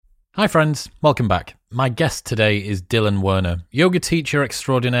Hi friends, welcome back. My guest today is Dylan Werner, yoga teacher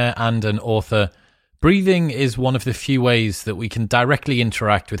extraordinaire and an author. Breathing is one of the few ways that we can directly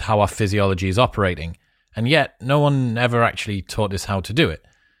interact with how our physiology is operating, and yet no one ever actually taught us how to do it.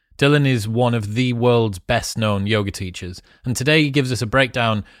 Dylan is one of the world's best known yoga teachers, and today he gives us a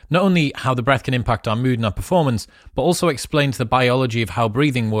breakdown not only how the breath can impact our mood and our performance, but also explains the biology of how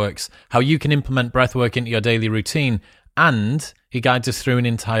breathing works, how you can implement breathwork into your daily routine, and he guides us through an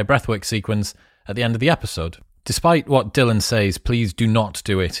entire breathwork sequence at the end of the episode. Despite what Dylan says, please do not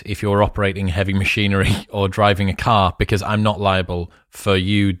do it if you're operating heavy machinery or driving a car, because I'm not liable for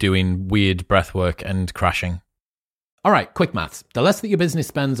you doing weird breathwork and crashing. All right, quick maths. The less that your business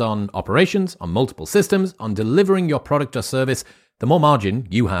spends on operations, on multiple systems, on delivering your product or service, the more margin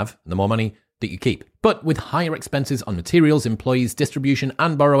you have, the more money that you keep. But with higher expenses on materials, employees, distribution,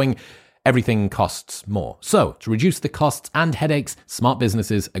 and borrowing, everything costs more. So, to reduce the costs and headaches, smart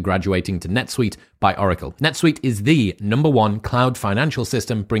businesses are graduating to NetSuite by Oracle. NetSuite is the #1 cloud financial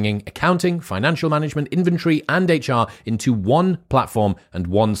system, bringing accounting, financial management, inventory, and HR into one platform and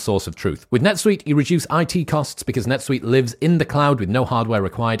one source of truth. With NetSuite, you reduce IT costs because NetSuite lives in the cloud with no hardware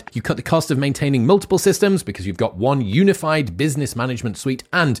required. You cut the cost of maintaining multiple systems because you've got one unified business management suite,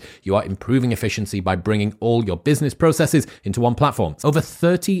 and you are improving efficiency by bringing all your business processes into one platform. Over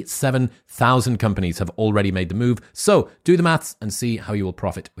 37,000 companies have already made the move, so do the maths and see how you will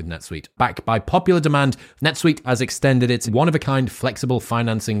profit with NetSuite. Backed by popular demand, NetSuite has extended its one-of-a-kind flexible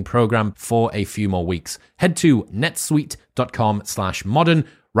financing program for a few more weeks. Head to netsuite.com/modern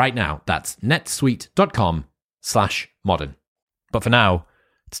right now. That's netsuite.com/modern. But for now,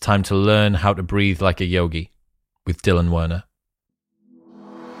 it's time to learn how to breathe like a yogi with Dylan Werner.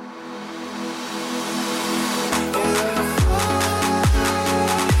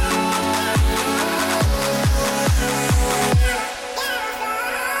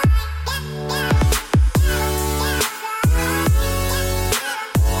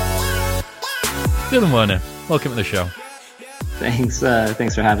 Dylan Werner, welcome to the show. Thanks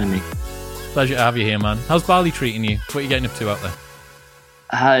for having me. Pleasure to have you here, man. How's Bali treating you? What are you getting up to out there?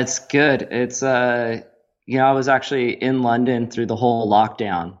 It's good. It's I was actually in London through the whole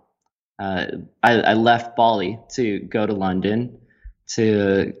lockdown. I left Bali to go to London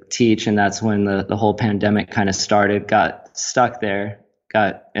to teach, and that's when the whole pandemic kind of started. Got stuck there,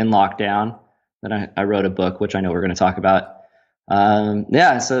 got in lockdown. Then I wrote a book, which I know we're going to talk about.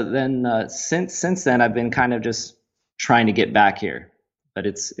 So then since then I've been kind of just trying to get back here, but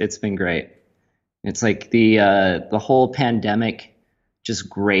it's been great. It's like the whole pandemic just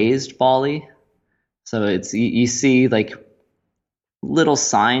grazed Bali. So it's, you see like little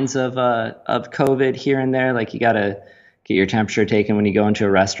signs of COVID here and there. Like you got to get your temperature taken when you go into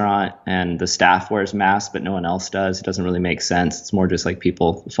a restaurant, and the staff wears masks, but no one else does. It doesn't really make sense. It's more just like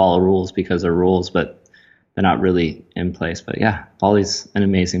people follow rules because they're rules, but they're not really in place. But yeah, Bali's an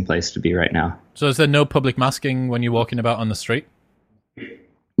amazing place to be right now. So is there no public masking when you're walking about on the street?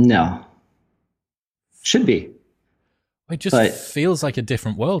 No. Should be. It just feels like a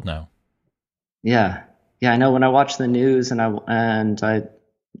different world now. Yeah. Yeah, I know. When I watch the news and I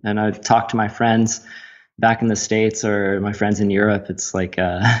talk to my friends back in the States or my friends in Europe, it's like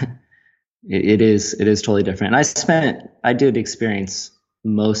it is totally different. And I did experience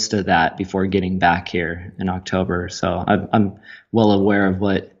most of that before getting back here in October. So I'm well aware of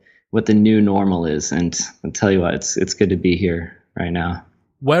what the new normal is. And I'll tell you what, it's good to be here right now.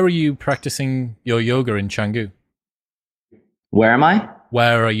 Where are you practicing your yoga in Canggu? Where am I?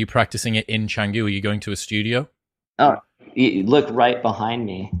 Where are you practicing it in Canggu? Are you going to a studio? Oh, you look right behind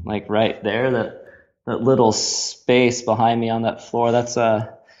me, like right there, that little space behind me on that floor.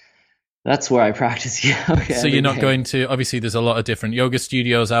 That's where I practice yoga. So you're not going to, obviously there's a lot of different yoga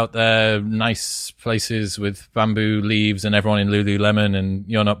studios out there, nice places with bamboo leaves and everyone in Lululemon, and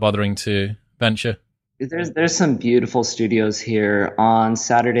you're not bothering to venture? There's some beautiful studios here. On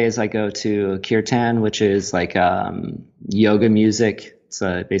Saturdays, I go to Kirtan, which is like yoga music.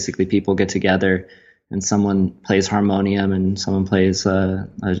 So basically people get together and someone plays harmonium and someone plays a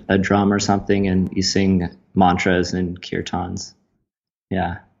drum or something, and you sing mantras and kirtans.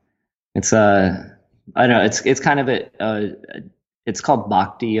 Yeah. It's I don't know, it's kind of it's called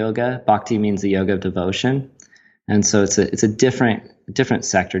bhakti yoga. Bhakti means the yoga of devotion. And so it's a different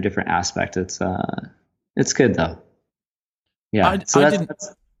sector, different aspect. It's good though. Yeah.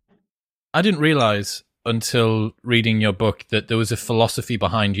 I didn't realize until reading your book that there was a philosophy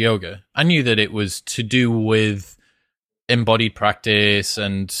behind yoga. I knew that it was to do with embodied practice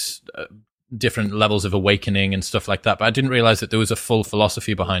and different levels of awakening and stuff like that, but I didn't realize that there was a full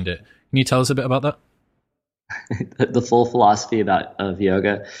philosophy behind it. Can you tell us a bit about that? The full philosophy of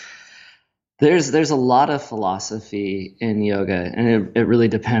yoga. There's a lot of philosophy in yoga, and it really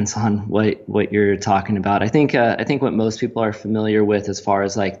depends on what you're talking about. I think what most people are familiar with as far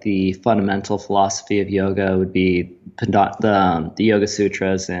as like the fundamental philosophy of yoga would be the Yoga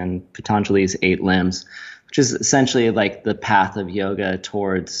Sutras and Patanjali's 8 limbs, which is essentially like the path of yoga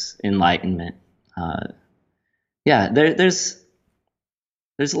towards enlightenment. Uh, yeah, there's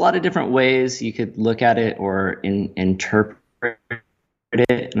a lot of different ways you could look at it or interpret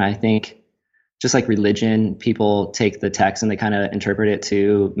it, and I think just like religion, people take the text and they kind of interpret it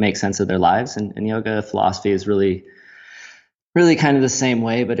to make sense of their lives. And yoga philosophy is really kind of the same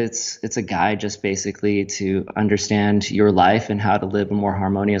way, but it's a guide just basically to understand your life and how to live a more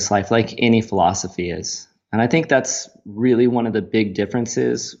harmonious life, like any philosophy is. And I think that's really one of the big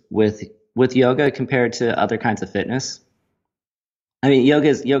differences with yoga compared to other kinds of fitness. I mean, yoga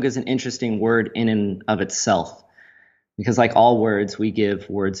is an interesting word in and of itself because like all words, we give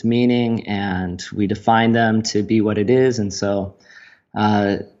words meaning and we define them to be what it is. And so,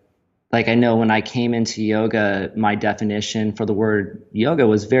 like I know when I came into yoga, my definition for the word yoga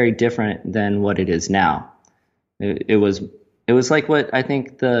was very different than what it is now. It was like what I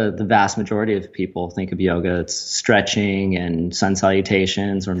think the vast majority of people think of yoga. It's stretching and sun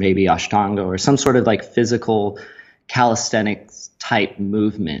salutations, or maybe Ashtanga, or some sort of like physical calisthenics type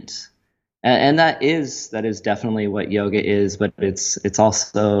movement. And that is definitely what yoga is, but it's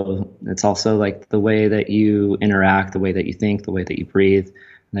also like the way that you interact, the way that you think, the way that you breathe.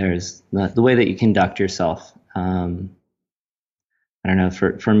 There's the way that you conduct yourself. I don't know.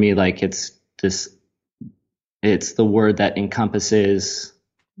 For me, like it's the word that encompasses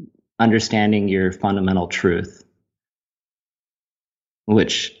understanding your fundamental truth,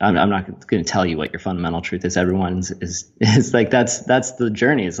 which I'm not going to tell you what your fundamental truth is. Everyone's is like that's the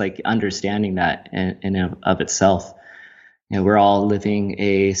journey. It's like understanding that in and of itself. You know, we're all living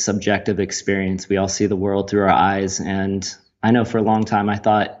a subjective experience. We all see the world through our eyes, and I know for a long time I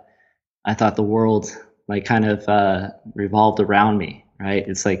thought the world like kind of revolved around me. Right?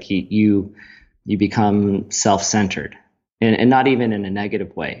 It's like you become self-centered, and not even in a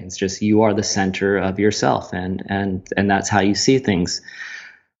negative way. It's just you are the center of yourself, and that's how you see things.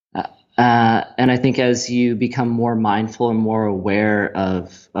 And I think as you become more mindful and more aware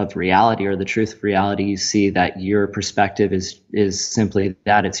of reality, or the truth of reality, you see that your perspective is simply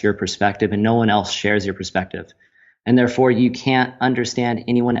that. It's your perspective, and no one else shares your perspective. And therefore, you can't understand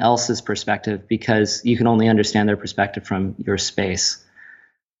anyone else's perspective because you can only understand their perspective from your space.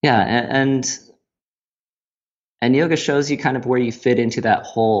 Yeah, and yoga shows you kind of where you fit into that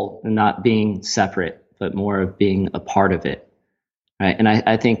whole, not being separate, but more of being a part of it. Right. And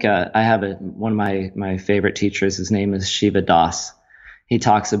I think I have one of my favorite teachers. His name is Shiva Das. He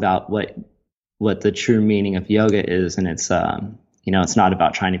talks about what the true meaning of yoga is. And it's, it's not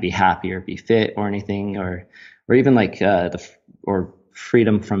about trying to be happy or be fit or anything, or even like or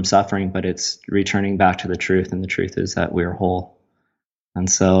freedom from suffering, but it's returning back to the truth. And the truth is that we're whole. And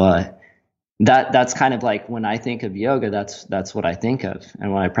so that's kind of like when I think of yoga, that's what I think of.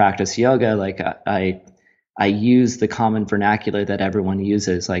 And when I practice yoga, like I use the common vernacular that everyone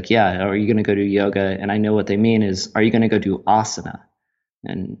uses. Like, yeah, are you going to go do yoga? And I know what they mean is, are you going to go do asana?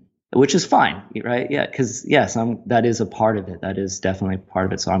 And which is fine, right? Yeah, because yes, that is a part of it. That is definitely part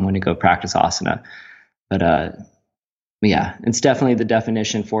of it. So I'm going to go practice asana. But yeah, it's definitely the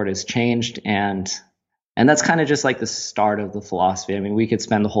definition for it has changed, and that's kind of just like the start of the philosophy. I mean, we could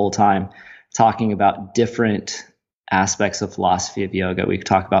spend the whole time talking about different aspects of philosophy of yoga. We could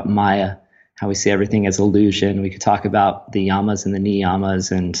talk about Maya, how we see everything as illusion. We could talk about the yamas and the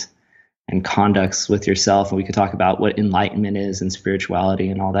niyamas and conducts with yourself, and we could talk about what enlightenment is and spirituality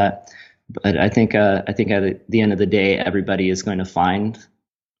and all that. But I think at the end of the day, everybody is going to find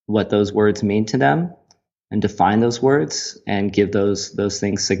what those words mean to them and define those words and give those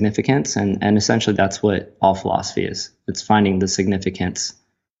things significance. And essentially that's what all philosophy is. It's finding the significance.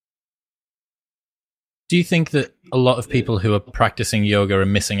 Do you think that a lot of people who are practicing yoga are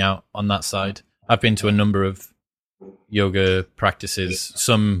missing out on that side? I've been to a number of yoga practices,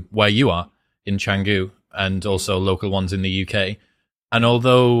 some where you are in Canggu, and also local ones in the UK. And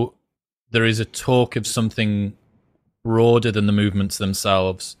although there is a talk of something broader than the movements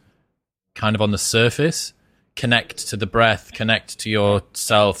themselves, kind of on the surface, connect to the breath, connect to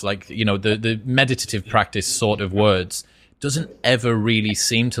yourself, like, the meditative practice sort of words, doesn't ever really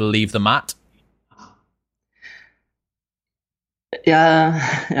seem to leave the mat.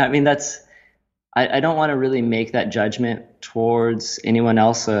 Yeah, I mean, I don't want to really make that judgment towards anyone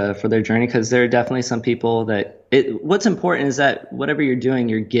else for their journey, because there are definitely some people that what's important is that whatever you're doing,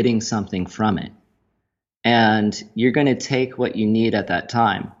 you're getting something from it, and you're going to take what you need at that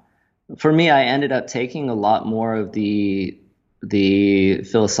time. For me, I ended up taking a lot more of the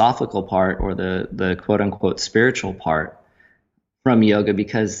philosophical part, or the quote unquote spiritual part from yoga,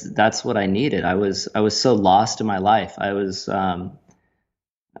 because that's what I needed. I was so lost in my life. I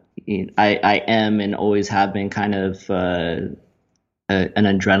am and always have been kind of an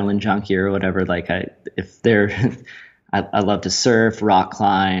adrenaline junkie or whatever. Like if there, I love to surf, rock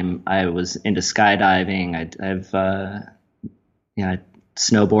climb. I was into skydiving. I've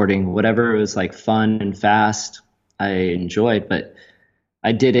snowboarding, whatever it was like fun and fast. I enjoyed, but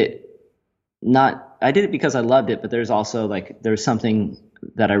I did it not. I did it because I loved it, but there's also like there's something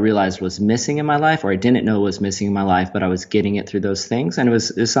that I realized was missing in my life, or I didn't know was missing in my life, but I was getting it through those things. And it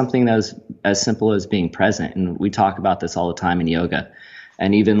was something that was as simple as being present. And we talk about this all the time in yoga.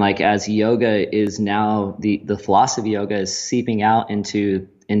 And even like as yoga is now, the philosophy of yoga is seeping out into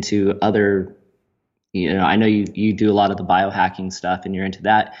other, I know you do a lot of the biohacking stuff and you're into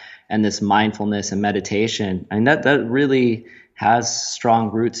that, and this mindfulness and meditation. And that really has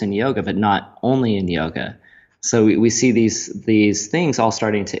strong roots in yoga, but not only in yoga. So we see these things all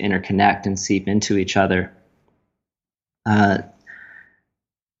starting to interconnect and seep into each other. But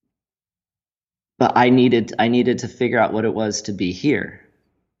I needed to figure out what it was to be here,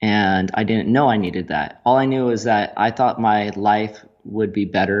 and I didn't know I needed that. All I knew was that I thought my life would be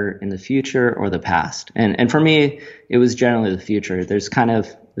better in the future or the past, and for me, it was generally the future. There's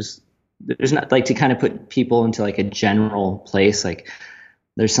not like to kind of put people into like a general place. Like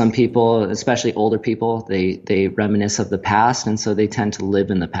there's some people, especially older people, they reminisce of the past, and so they tend to live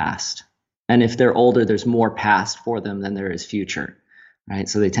in the past. And if they're older, there's more past for them than there is future, right?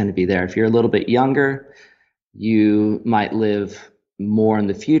 So they tend to be there. If you're a little bit younger, you might live more in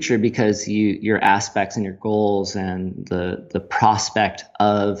the future because your aspects and your goals and the prospect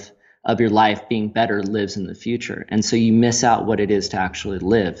of your life being better lives in the future. And so you miss out what it is to actually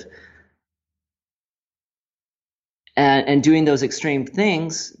live. And doing those extreme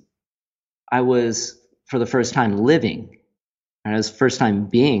things, I was for the first time living, and it was the first time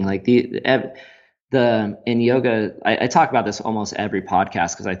being like the in yoga. I talk about this almost every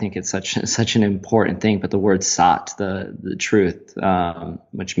podcast because I think it's such an important thing. But the word sat, the truth,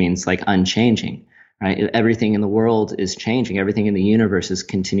 which means like unchanging, right? Everything in the world is changing. Everything in the universe is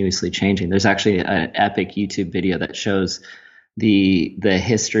continuously changing. There's actually an epic YouTube video that shows the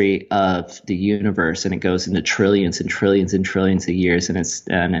history of the universe, and it goes into trillions and trillions and trillions of years, and it's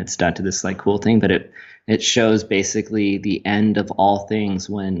done to this like cool thing. But it shows basically the end of all things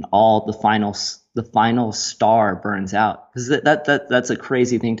when all the final star burns out. Because that's a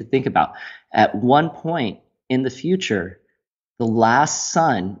crazy thing to think about. At one point in the future, the last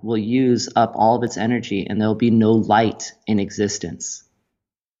sun will use up all of its energy, and there'll be no light in existence.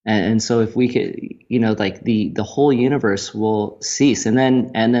 And so if we could, like the whole universe will cease, and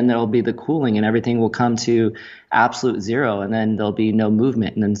then there'll be the cooling, and everything will come to absolute zero, and then there'll be no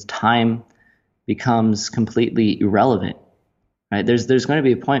movement, and then time becomes completely irrelevant, right? There's going to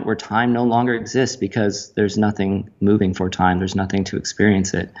be a point where time no longer exists because there's nothing moving for time. There's nothing to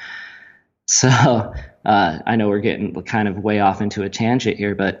experience it. So I know we're getting kind of way off into a tangent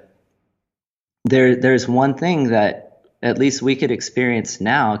here, but there's one thing that at least we could experience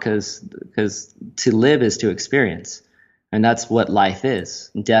now, because to live is to experience, and that's what life is.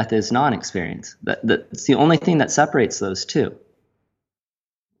 Death is non-experience. That's the only thing that separates those two.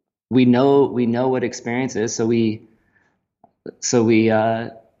 We know what experience is, so we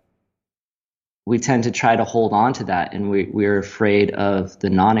tend to try to hold on to that, and we're afraid of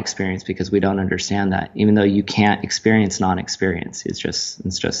the non-experience because we don't understand that. Even though you can't experience non-experience, it's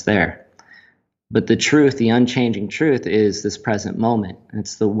just there. But the truth, the unchanging truth, is this present moment.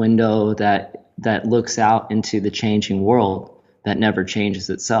 It's the window that looks out into the changing world that never changes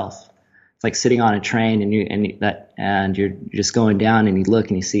itself. It's like sitting on a train and you're just going down, and you look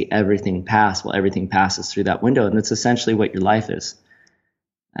and you see everything pass. Well, everything passes through that window, and that's essentially what your life is.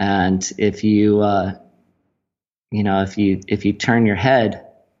 And if you if you turn your head,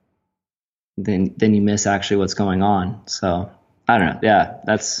 then you miss actually what's going on. So I don't know. Yeah,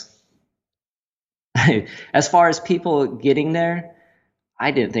 that's. As far as people getting there,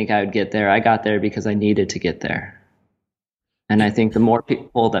 I didn't think I would get there. I got there because I needed to get there. And I think the more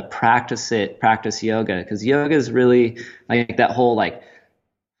people that practice yoga, because yoga is really like that whole like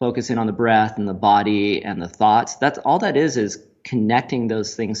focusing on the breath and the body and the thoughts. That's all that is connecting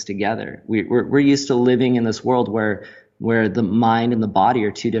those things together. We're used to living in this world where the mind and the body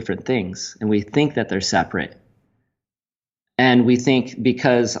are two different things, and we think that they're separate. And we think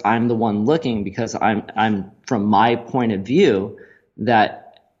because I'm the one looking, because I'm from my point of view,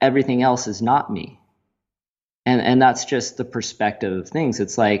 that everything else is not me. And that's just the perspective of things.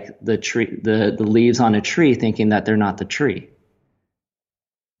 It's like the tree, the leaves on a tree, thinking that they're not the tree.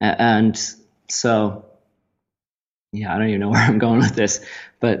 And so, yeah, I don't even know where I'm going with this,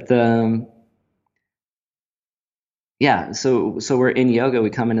 but yeah, so we're in yoga. We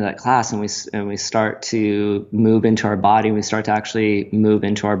come into that class, and we start to move into our body. We start to actually move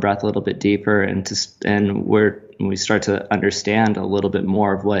into our breath a little bit deeper, and we start to understand a little bit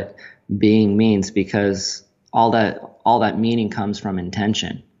more of what being means, because all that meaning comes from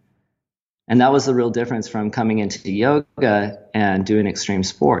intention. And that was the real difference from coming into yoga and doing extreme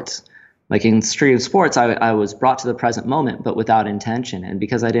sports. Like in extreme sports, I was brought to the present moment, but without intention. And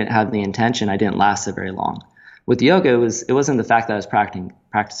because I didn't have the intention, I didn't last it very long. With yoga, it wasn't the fact that I was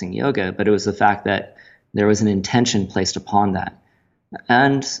practicing yoga, but it was the fact that there was an intention placed upon that.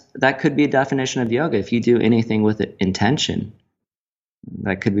 And that could be a definition of yoga. If you do anything with intention,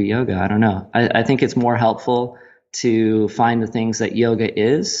 that could be yoga. I don't know. I think it's more helpful to find the things that yoga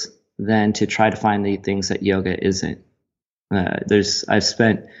is than to try to find the things that yoga isn't. I've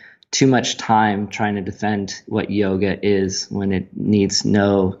spent too much time trying to defend what yoga is when it needs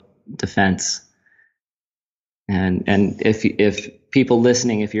no defense. And if people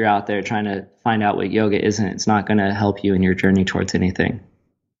listening, if you're out there trying to find out what yoga isn't, it's not going to help you in your journey towards anything.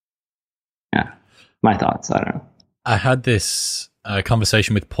 Yeah, my thoughts. I don't know. I had this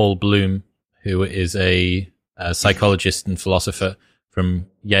conversation with Paul Bloom, who is a psychologist and philosopher from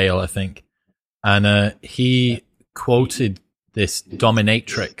Yale, I think. And he quoted this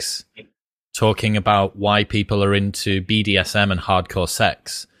dominatrix talking about why people are into BDSM and hardcore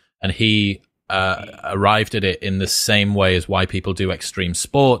sex. And he arrived at it in the same way as why people do extreme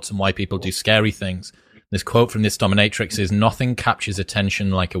sports and why people do scary things. This quote from this dominatrix is, "Nothing captures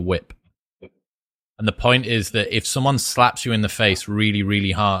attention like a whip." And the point is that if someone slaps you in the face really,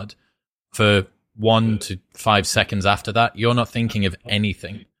 really hard, for 1 to 5 seconds after that, you're not thinking of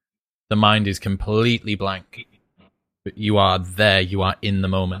anything. The mind is completely blank. But you are there, you are in the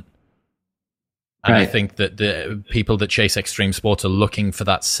moment. And right. I think that the people that chase extreme sports are looking for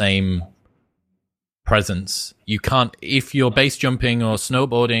that same presence. You can't, if you're base jumping or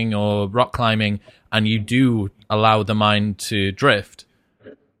snowboarding or rock climbing and you do allow the mind to drift,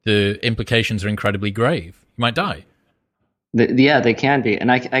 the implications are incredibly grave. You might die. Yeah, they can be.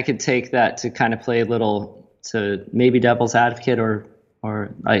 And I could take that to kind of play a little, to maybe devil's advocate, or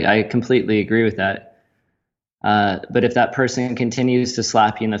I completely agree with that. But if that person continues to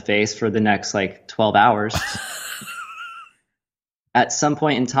slap you in the face for the next 12 hours, at some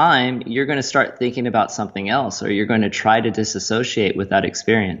point in time, you're going to start thinking about something else, or you're going to try to disassociate with that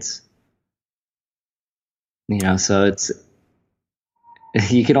experience. So it's,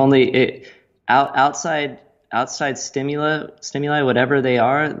 you can only, outside stimuli, whatever they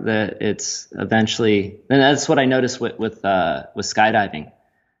are, that it's eventually, and that's what I noticed with skydiving,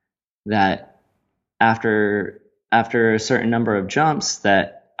 that after a certain number of jumps,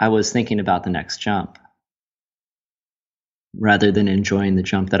 that I was thinking about the next jump rather than enjoying the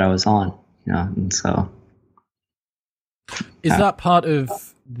jump that I was on, and so. Is that part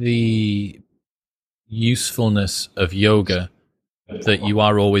of the usefulness of yoga, that you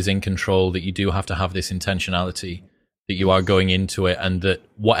are always in control, that you do have to have this intentionality, that you are going into it, and that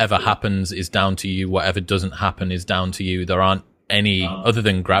whatever happens is down to you, whatever doesn't happen is down to you? There aren't any, other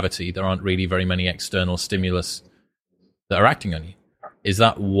than gravity, there aren't really very many external stimulus that are acting on you. Is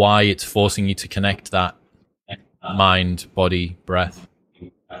that why it's forcing you to connect that mind, body, breath?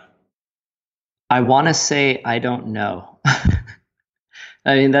 I want to say I don't know.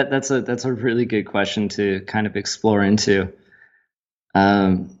 I mean, that's a really good question to kind of explore into.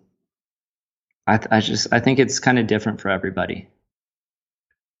 I think it's kind of different for everybody.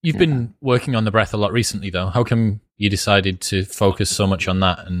 You've been working on the breath a lot recently, though. How come you decided to focus so much on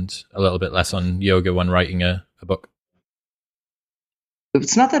that and a little bit less on yoga when writing a book?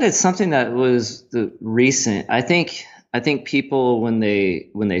 It's not that it's something that was recent. I think people, when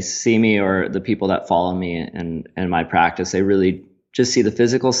they see me, or the people that follow me and my practice, they really just see the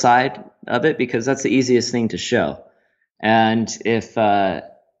physical side of it, because that's the easiest thing to show. And if I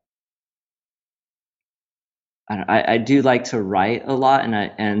do like to write a lot,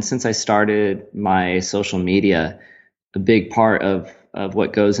 and since I started my social media, a big part of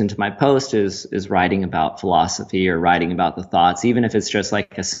what goes into my post is writing about philosophy, or writing about the thoughts, even if it's just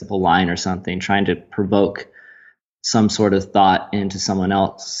like a simple line or something, trying to provoke some sort of thought into someone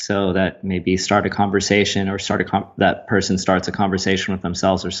else, so that maybe start a conversation, or that person starts a conversation with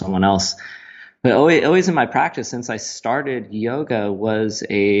themselves or someone else. But always in my practice, since I started yoga, was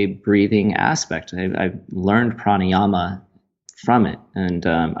a breathing aspect. I learned pranayama from it. And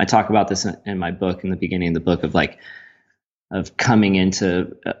I talk about this in my book, in the beginning of the book, of coming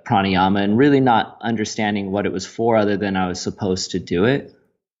into pranayama and really not understanding what it was for, other than I was supposed to do it.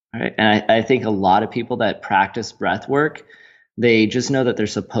 Right. And I think a lot of people that practice breath work, they just know that they're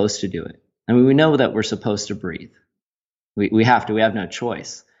supposed to do it. I mean, we know that we're supposed to breathe. We have to. We have no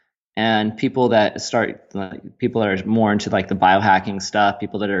choice. And people that people that are more into like the biohacking stuff,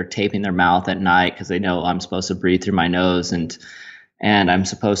 people that are taping their mouth at night because they know I'm supposed to breathe through my nose and I'm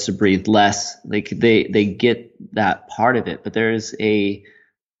supposed to breathe less. They get that part of it, but there's a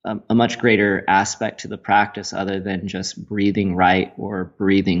much greater aspect to the practice other than just breathing right or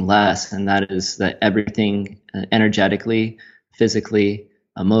breathing less, and that is that everything energetically, physically,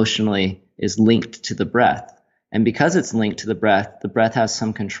 emotionally is linked to the breath. And because it's linked to the breath has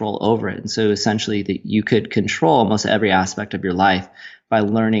some control over it. And so essentially that you could control almost every aspect of your life by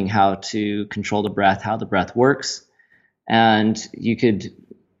learning how to control the breath, how the breath works. And you could,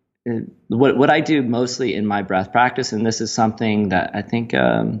 what I do mostly in my breath practice, and this is something that I think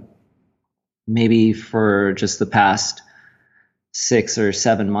maybe for just the past 6 or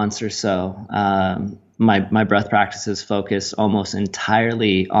 7 months or so, my breath practices focus almost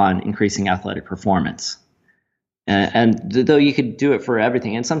entirely on increasing athletic performance. And though you could do it for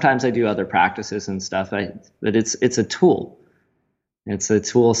everything, and sometimes I do other practices and stuff, but it's a tool. It's a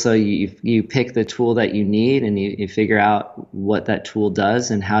tool. So you pick the tool that you need, and you figure out what that tool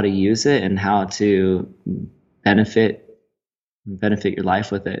does and how to use it and how to benefit your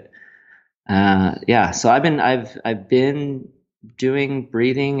life with it. So I've been doing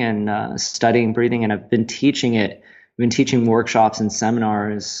breathing and studying breathing, and I've been teaching it. I've been teaching workshops and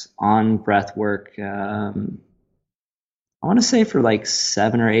seminars on breath work. I want to say for like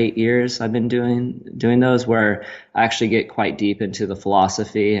 7 or 8 years, I've been doing those, where I actually get quite deep into the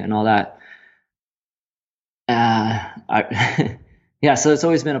philosophy and all that. So it's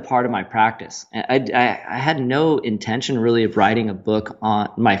always been a part of my practice. I had no intention really of writing a book,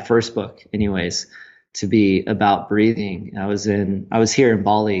 on my first book anyways, to be about breathing. I was here in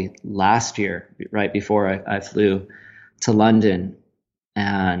Bali last year, right before I flew to London,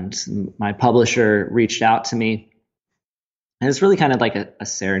 and my publisher reached out to me. And it's really kind of like a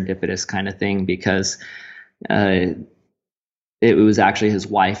serendipitous kind of thing, because it was actually his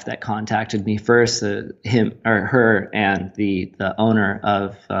wife that contacted me first, her and the owner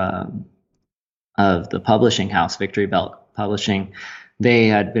of the publishing house, Victory Belt Publishing. They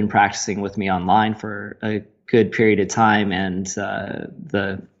had been practicing with me online for a good period of time, and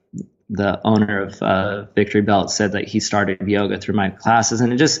the owner of Victory Belt said that he started yoga through my classes,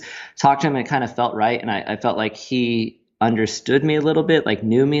 and it just talked to him. It kind of felt right, and I felt like he understood me a little bit, like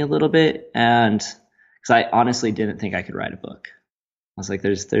knew me a little bit, and because I honestly didn't think I could write a book. I was like,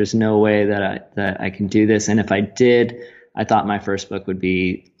 there's no way that I can do this. And if I did, I thought my first book would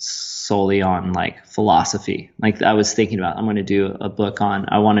be solely on like philosophy. Like I was thinking about, I'm going to do a book on,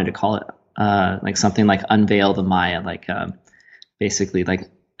 I wanted to call it like something like Unveil the Maya, like basically like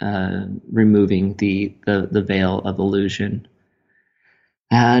removing the veil of illusion.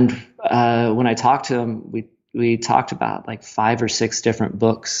 And when I talked to him, we talked about like 5 or 6 different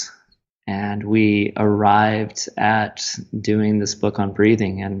books, and we arrived at doing this book on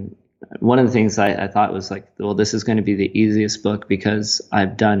breathing. And one of the things I thought was like, well, this is going to be the easiest book because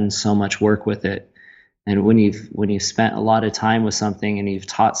I've done so much work with it. And when you've spent a lot of time with something and you've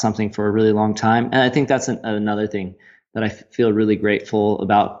taught something for a really long time, and I think that's another thing that I feel really grateful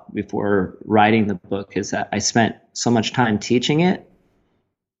about before writing the book, is that I spent so much time teaching it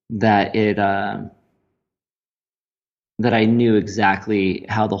that that I knew exactly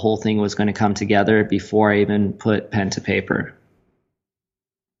how the whole thing was going to come together before I even put pen to paper.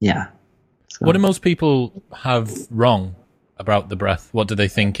 Yeah. So. What do most people have wrong about the breath? What do they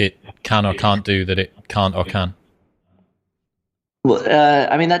think it can or can't do that it can't or can? Well,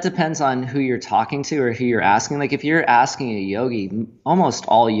 I mean, that depends on who you're talking to or who you're asking. Like if you're asking a yogi, almost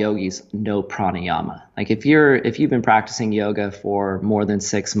all yogis know pranayama. Like if you've been practicing yoga for more than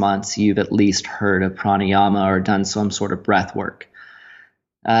 6 months, you've at least heard of pranayama or done some sort of breath work.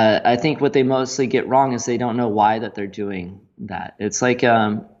 I think what they mostly get wrong is they don't know why that they're doing that. It's like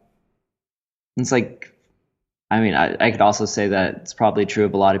I mean, I could also say that it's probably true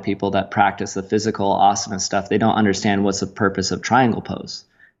of a lot of people that practice the physical asana stuff. They don't understand what's the purpose of triangle pose.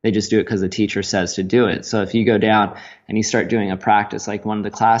 They just do it because the teacher says to do it. So if you go down and you start doing a practice, like one of the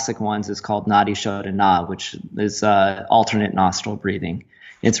classic ones is called Nadi Shodhana, which is alternate nostril breathing.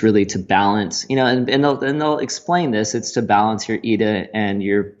 It's really to balance, and they'll explain this. It's to balance your Ida and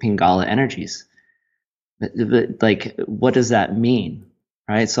your Pingala energies. But like, what does that mean?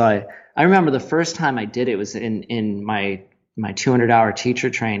 Right. So I remember the first time I did it was in my my 200-hour teacher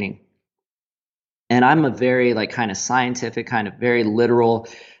training. And I'm a very like kind of scientific, kind of very literal.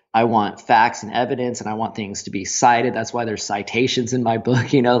 I want facts and evidence, and I want things to be cited. That's why there's citations in my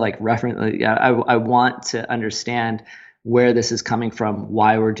book, like reference. Yeah, I want to understand where this is coming from,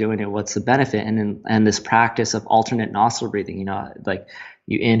 why we're doing it, what's the benefit, and this practice of alternate nostril breathing. Like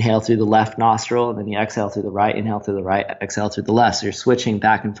you inhale through the left nostril, and then you exhale through the right. Inhale through the right, exhale through the left. So you're switching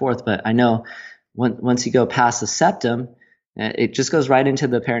back and forth. But I know once you go past the septum, it just goes right into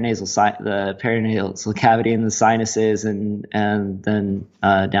the paranasal cavity and the sinuses, and then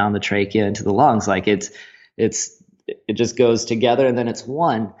down the trachea into the lungs. Like it just goes together, and then it's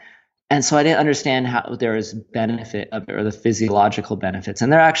one. And so I didn't understand how there is benefit of it, or the physiological benefits. And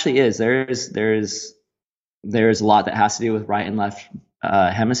there actually is. There's a lot that has to do with right and left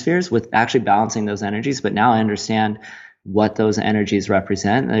hemispheres, with actually balancing those energies. But now I understand what those energies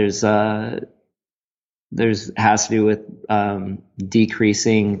represent. There's has to do with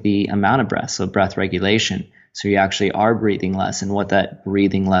decreasing the amount of breath, so breath regulation. So you actually are breathing less, and what that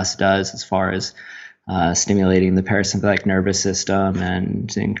breathing less does as far as stimulating the parasympathetic nervous system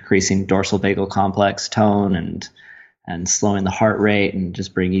and increasing dorsal vagal complex tone and slowing the heart rate and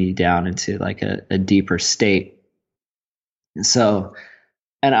just bringing you down into like a deeper state.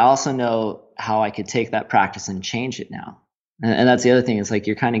 And I also know how I could take that practice and change it now. And that's the other thing, is like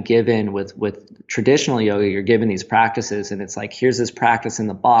you're kind of given with traditional yoga, you're given these practices, and it's like, here's this practice in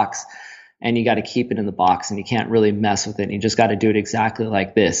the box, and you got to keep it in the box, and you can't really mess with it. And you just got to do it exactly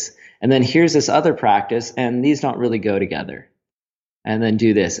like this. And then here's this other practice, and these don't really go together. And then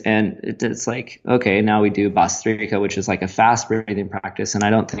do this. And it's like, okay, now we do Bhastrika, which is like a fast breathing practice. And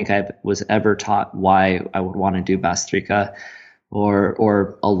I don't think I was ever taught why I would want to do Bhastrika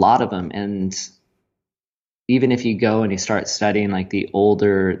or a lot of them. And even if you go and you start studying like the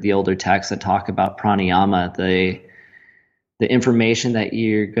older texts that talk about pranayama, the information that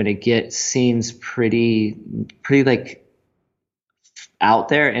you're going to get seems pretty like out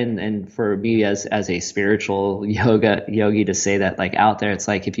there. And for me as a spiritual yogi to say that like out there, it's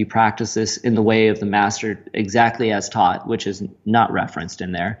like, if you practice this in the way of the master exactly as taught, which is not referenced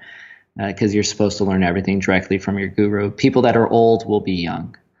in there, because you're supposed to learn everything directly from your guru. People that are old will be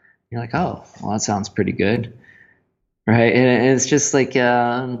young. You're like, oh, well, that sounds pretty good. Right. And it's just like,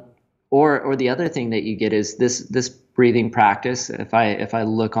 or the other thing that you get is this breathing practice. If I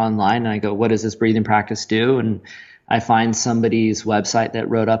look online and I go, what does this breathing practice do? And I find somebody's website that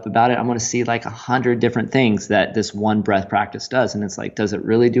wrote up about it, I'm going to see like 100 different things that this one breath practice does. And it's like, does it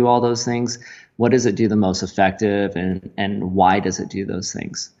really do all those things? What does it do the most effective? And why does it do those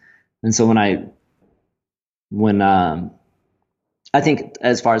things? And so when I think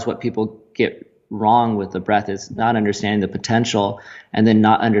as far as what people get wrong with the breath is not understanding the potential, and then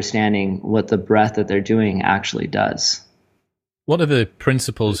not understanding what the breath that they're doing actually does. What are the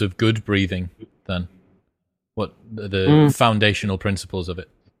principles of good breathing then? What are the foundational principles of it?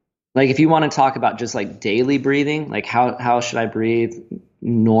 Like if you want to talk about just like daily breathing, like how should I breathe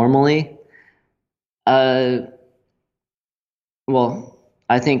normally? Well,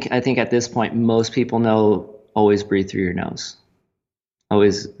 I think at this point most people know always breathe through your nose.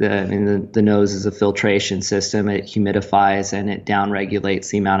 Always, the nose is a filtration system. It humidifies and it downregulates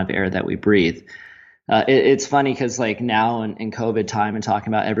the amount of air that we breathe. It's funny because like now in COVID time and talking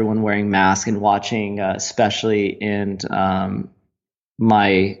about everyone wearing masks and watching, especially in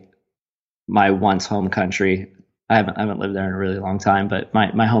my once home country. I haven't lived there in a really long time, but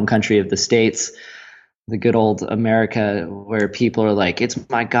my home country of the States, the good old America, where people are like, it's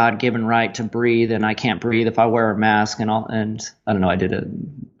my God-given right to breathe, and I can't breathe if I wear a mask and all. And I don't know, I did a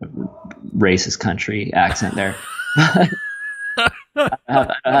racist country accent there. I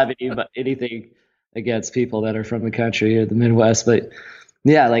don't have anything against people that are from the country or the Midwest, but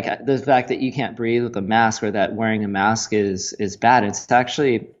yeah, like the fact that you can't breathe with a mask, or that wearing a mask is bad. It's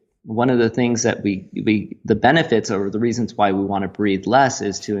actually one of the things that the benefits, or the reasons why we want to breathe less,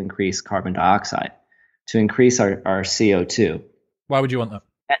 is to increase carbon dioxide, to increase our CO2. Why would you want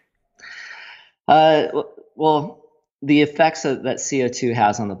that? Well, the effects that CO2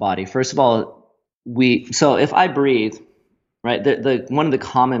 has on the body. First of all, so if I breathe, right, the one of the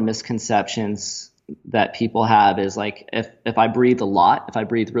common misconceptions that people have is like, if I breathe a lot, if I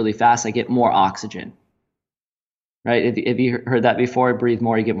breathe really fast, I get more oxygen. Right? Have you heard that before? Breathe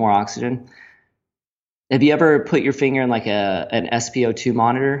more, you get more oxygen. Have you ever put your finger in like an SpO2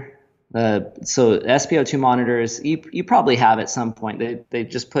 monitor? So SpO2 monitors, you probably have at some point. They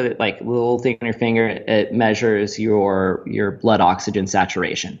just put it like a little thing on your finger. It measures your blood oxygen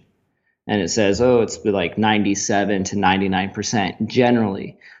saturation, and it says, oh, it's like 97 to 99%.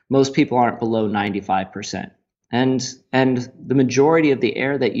 Generally, most people aren't below 95%. And the majority of the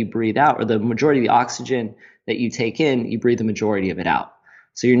air that you breathe out, or the majority of the oxygen that you take in, you breathe the majority of it out.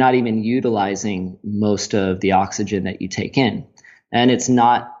 So you're not even utilizing most of the oxygen that you take in. And it's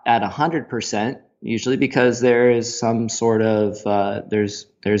not at 100% usually, because there is some sort of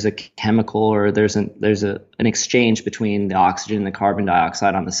there's a chemical, or there's an exchange between the oxygen and the carbon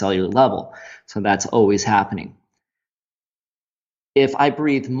dioxide on the cellular level. So that's always happening. If I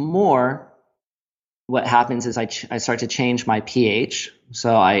breathe more, what happens is I start to change my pH.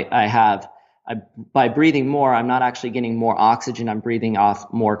 So by breathing more, I'm not actually getting more oxygen. I'm breathing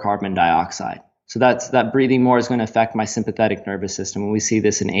off more carbon dioxide. So that breathing more is going to affect my sympathetic nervous system. And we see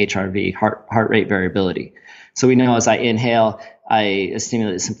this in HRV, heart rate variability. So we know as I inhale, I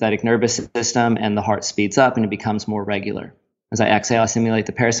stimulate the sympathetic nervous system, and the heart speeds up and it becomes more regular. As I exhale, I stimulate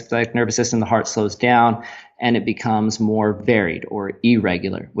the parasympathetic nervous system, the heart slows down, and it becomes more varied or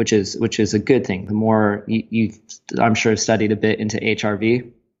irregular, which is a good thing. The more you've, I'm sure, studied a bit into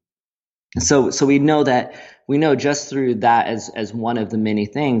HRV. So we know just through that as one of the many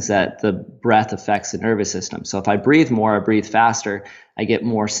things that the breath affects the nervous system. So if I breathe more, I breathe faster, I get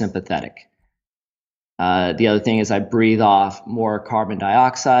more sympathetic. The other thing is I breathe off more carbon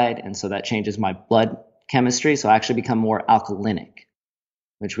dioxide, and so that changes my blood chemistry. So I actually become more alkalinic,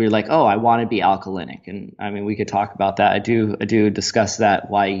 which we're like, oh, I want to be alkalinic. And I mean, we could talk about that. I do discuss that,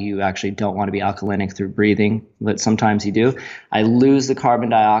 why you actually don't want to be alkalinic through breathing, but sometimes you do. I lose the carbon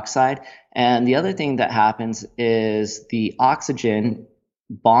dioxide. And the other thing that happens is the oxygen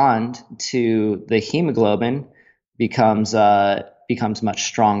bond to the hemoglobin becomes much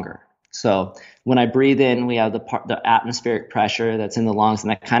stronger. So when I breathe in, we have the atmospheric pressure that's in the lungs,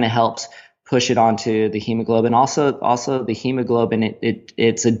 and that kind of helps push it onto the hemoglobin. Also the hemoglobin,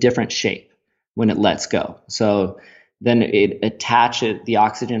 it's a different shape when it lets go. So then the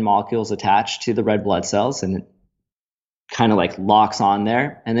oxygen molecules attach to the red blood cells, and it kind of like locks on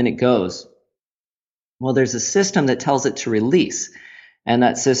there, and then it goes. Well, there's a system that tells it to release. And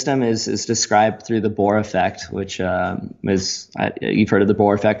that system is described through the Bohr effect, which you've heard of the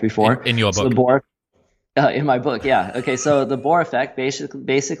Bohr effect before. In your book. The Bohr, in my book, yeah. Okay, so the Bohr effect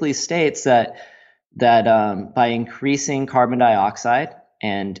basically states that by increasing carbon dioxide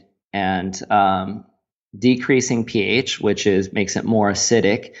and decreasing pH, which makes it more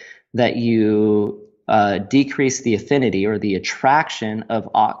acidic, that you decrease the affinity or the attraction of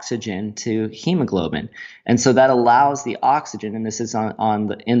oxygen to hemoglobin, and so that allows the oxygen, and this is in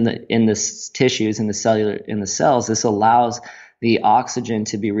the tissues, in the cells. This allows the oxygen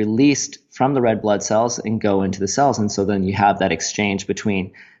to be released from the red blood cells and go into the cells, and so then you have that exchange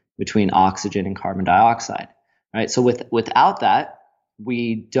between oxygen and carbon dioxide. Right. So without that,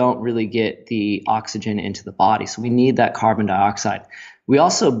 we don't really get the oxygen into the body. So we need that carbon dioxide. We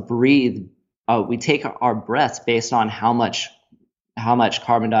also breathe. We take our breaths based on how much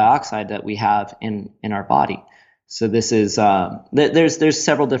carbon dioxide that we have in our body. So this is there's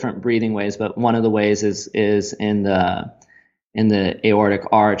several different breathing ways, but one of the ways is in the aortic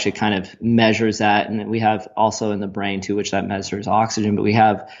arch. It kind of measures that, and we have also in the brain too, which that measures oxygen. But we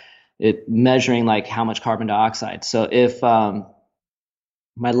have it measuring like how much carbon dioxide. So if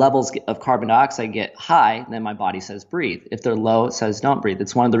my levels of carbon dioxide get high, then my body says breathe. If they're low, it says don't breathe.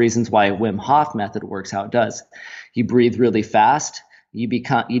 It's one of the reasons why Wim Hof method works how it does. You breathe really fast. You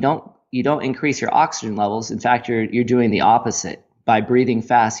don't increase your oxygen levels. In fact, you're doing the opposite. By breathing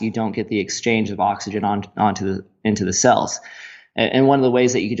fast, you don't get the exchange of oxygen into the cells. And one of the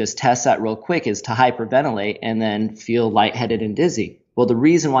ways that you can just test that real quick is to hyperventilate and then feel lightheaded and dizzy. Well, the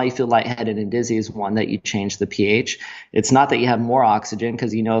reason why you feel lightheaded and dizzy is, one, that you change the pH. It's not that you have more oxygen,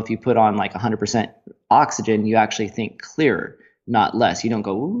 because if you put on like 100% oxygen, you actually think clearer, not less. You don't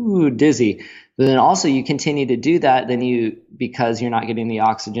go, ooh, dizzy. But then also you continue to do that, because you're not getting the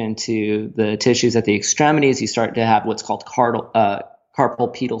oxygen to the tissues at the extremities, you start to have what's called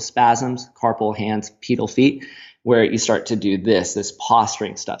carpal pedal spasms, carpal hands, pedal feet, where you start to do this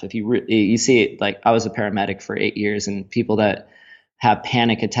posturing stuff. If you see it, like I was a paramedic for 8 years, and people that have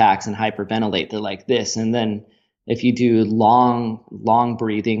panic attacks and hyperventilate, they're like this. And then if you do long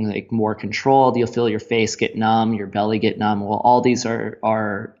breathing, like more controlled, you'll feel your face get numb, your belly get numb. Well, all these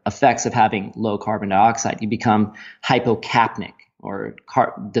are effects of having low carbon dioxide. You become hypocapnic or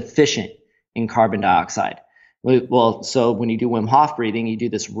deficient in carbon dioxide. Well, so when you do Wim Hof breathing, you do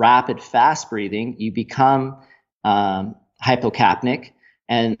this rapid, fast breathing, you become hypocapnic.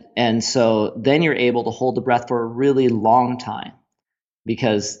 And so then you're able to hold the breath for a really long time,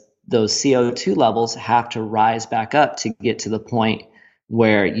 because those CO2 levels have to rise back up to get to the point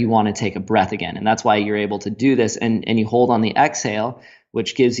where you want to take a breath again. And that's why you're able to do this. And you hold on the exhale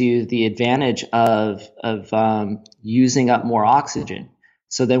which gives you the advantage of using up more oxygen.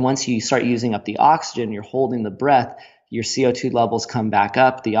 So then once you start using up the oxygen, you're holding the breath, your CO2 levels come back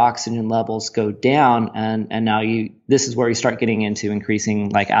up, the oxygen levels go down, and now this is where you start getting into increasing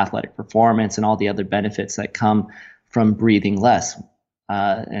like athletic performance and all the other benefits that come from breathing less.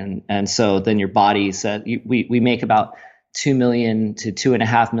 And so then your body said, we make about 2 million to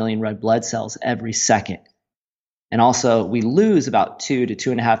 2.5 million red blood cells every second. And also we lose about 2 to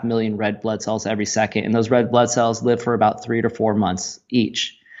 2.5 million red blood cells every second. And those red blood cells live for about 3 to 4 months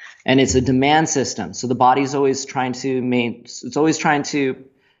each. And it's a demand system. So the body's always trying to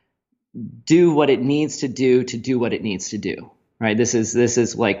do what it needs to do what it needs to do. Right? This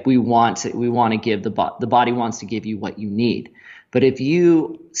is like we want to give the body wants to give you what you need. But if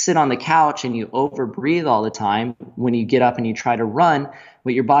you sit on the couch and you overbreathe all the time, when you get up and you try to run,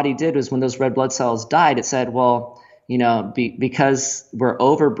 what your body did was when those red blood cells died, it said, well, because we're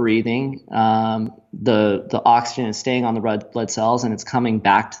overbreathing, the oxygen is staying on the red blood cells and it's coming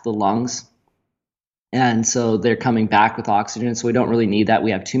back to the lungs. And so they're coming back with oxygen. So we don't really need that.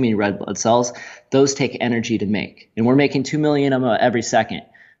 We have too many red blood cells. Those take energy to make. And we're making 2 million of them every second.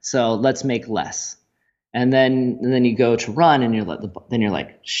 So let's make less. And then you go to run and you're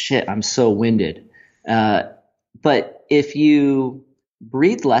like, shit, I'm so winded. But if you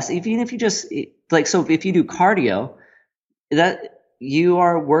breathe less, even if you just so if you do cardio, that you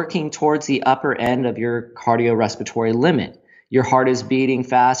are working towards the upper end of your cardiorespiratory limit. Your heart is beating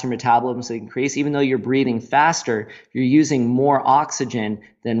fast, your metabolism is increased. Even though you're breathing faster, you're using more oxygen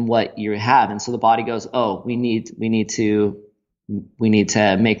than what you have. And so the body goes, oh, we need to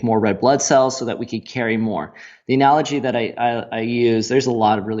make more red blood cells so that we can carry more. The analogy that I use, there's a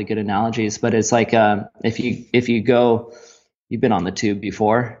lot of really good analogies, but it's like if you go, you've been on the tube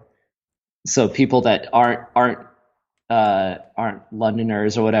before, so people that aren't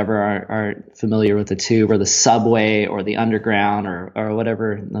Londoners or whatever aren't familiar with the tube or the subway or the underground or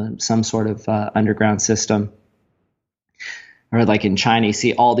whatever, some sort of underground system. Or like in China, you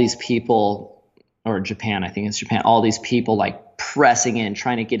see all these people, or Japan, I think it's Japan, all these people like pressing in,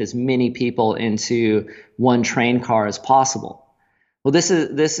 trying to get as many people into one train car as possible. Well, this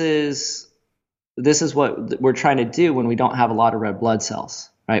is what we're trying to do when we don't have a lot of red blood cells,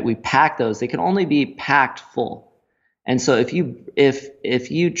 right? We pack those. They can only be packed full. And so if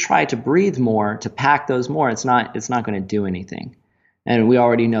you try to breathe more, to pack those more, it's not going to do anything. And we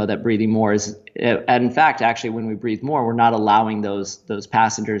already know that breathing more is, and in fact, actually, when we breathe more, we're not allowing those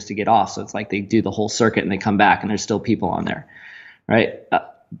passengers to get off. So it's like they do the whole circuit and they come back and there's still people on there, right?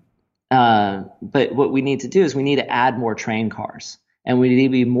 But what we need to do is we need to add more train cars, and we need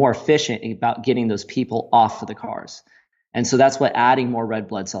to be more efficient about getting those people off of the cars. And so that's what adding more red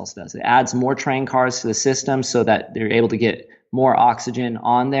blood cells does. It adds more train cars to the system so that they're able to get more oxygen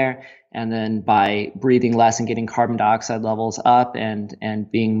on there. And then by breathing less and getting carbon dioxide levels up and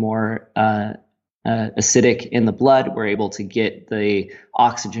being more acidic in the blood, we're able to get the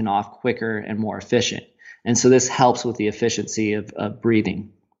oxygen off quicker and more efficient. And so this helps with the efficiency of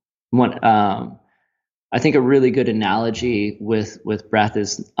breathing. I think a really good analogy with breath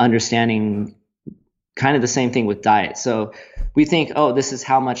is understanding kind of the same thing with diet. So we think, oh, this is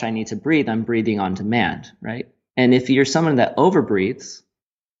how much I need to breathe. I'm breathing on demand, right? And if you're someone that overbreathes,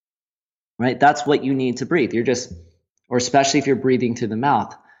 right, that's what you need to breathe. Or especially if you're breathing through the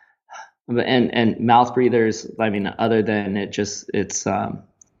mouth. And mouth breathers, I mean, other than it's a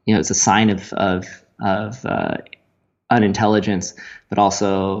sign of unintelligence, but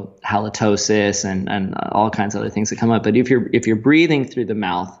also halitosis and all kinds of other things that come up. But if you're breathing through the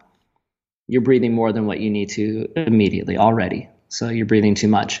mouth, you're breathing more than what you need to immediately already. So you're breathing too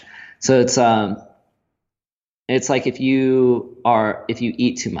much. So it's like if you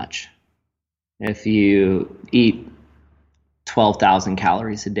eat too much, if you eat 12,000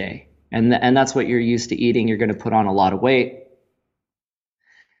 calories a day, and that's what you're used to eating, you're going to put on a lot of weight,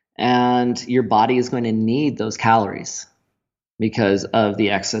 and your body is going to need those calories because of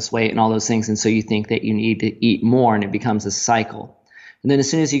the excess weight and all those things. And so you think that you need to eat more, and it becomes a cycle. And then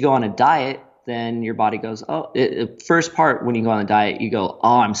as soon as you go on a diet, then your body goes, first part when you go on a diet, you go,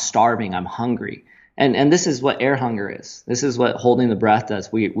 oh, I'm starving, I'm hungry. And this is what air hunger is. This is what holding the breath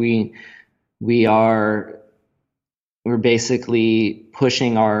does. We're basically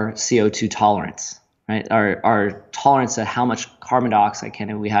pushing our CO2 tolerance, right? Our tolerance to how much carbon dioxide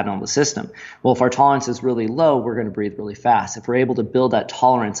can we have on the system. Well, if our tolerance is really low, we're going to breathe really fast. If we're able to build that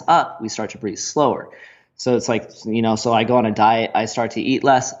tolerance up, we start to breathe slower. So it's like, so I go on a diet, I start to eat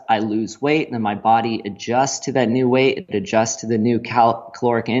less, I lose weight, and then my body adjusts to that new weight, it adjusts to the new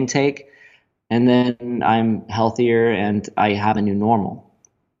caloric intake. and then I'm healthier and I have a new normal.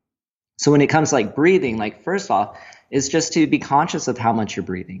 So when it comes to like breathing, like first off, is just to be conscious of how much you're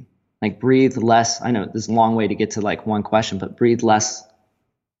breathing. Like breathe less. I know this is a long way to get to like one question, but breathe less.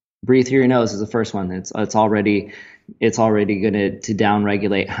 Breathe through your nose is the first one. It's already going to down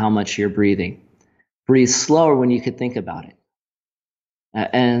regulate how much you're breathing. Breathe slower when you could think about it.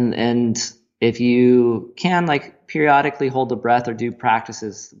 And if you can, like periodically hold the breath or do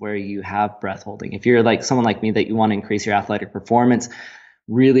practices where you have breath holding. If you're like someone like me that you want to increase your athletic performance,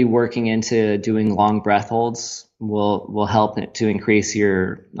 really working into doing long breath holds will help to increase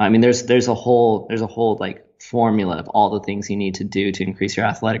your. I mean, there's a whole like formula of all the things you need to do to increase your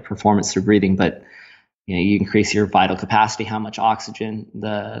athletic performance through breathing. But you increase your vital capacity, how much oxygen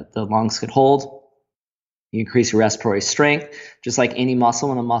the lungs could hold. You increase your respiratory strength. Just like any muscle,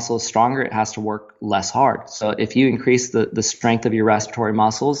 when a muscle is stronger, it has to work less hard. So if you increase the strength of your respiratory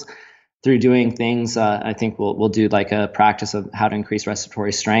muscles through doing things, I think we'll do like a practice of how to increase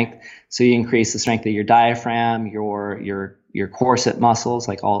respiratory strength. So you increase the strength of your diaphragm, your corset muscles,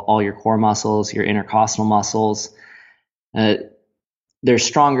 like all your core muscles, your intercostal muscles. They're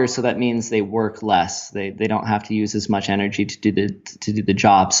stronger, so that means they work less. They don't have to use as much energy to do the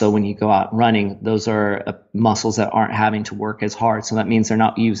job. So when you go out running, those are muscles that aren't having to work as hard. So that means they're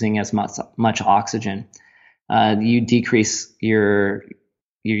not using as much oxygen. You decrease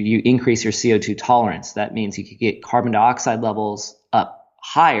you increase your CO2 tolerance. That means you could get carbon dioxide levels up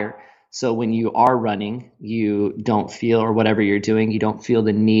higher. So when you are running, you don't feel, or whatever you're doing, you don't feel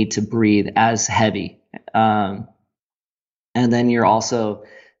the need to breathe as heavy. And then you're also,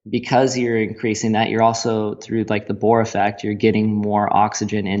 because you're increasing that, you're also through like the Bohr effect, you're getting more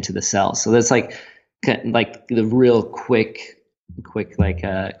oxygen into the cells. So that's like the real quick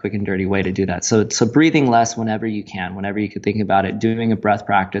and dirty way to do that. So breathing less whenever you can, whenever you could think about it, doing a breath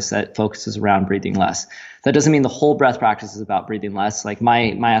practice that focuses around breathing less. That doesn't mean the whole breath practice is about breathing less. Like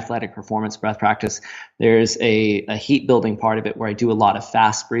my athletic performance breath practice, there's a heat building part of it where I do a lot of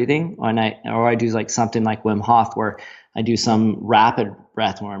fast breathing, or I do like something like Wim Hof where I do some rapid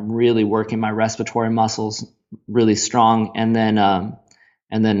breath where I'm really working my respiratory muscles really strong, and then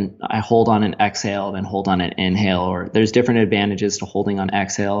I hold on an exhale, then hold on an inhale. Or there's different advantages to holding on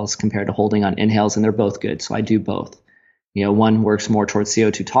exhales compared to holding on inhales, and they're both good. So I do both. One works more towards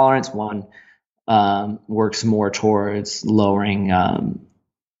CO2 tolerance, one works more towards lowering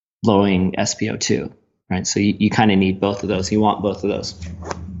SpO2, right? So you kind of need both of those. You want both of those.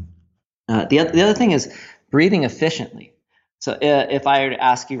 The other thing is breathing efficiently. So if I were to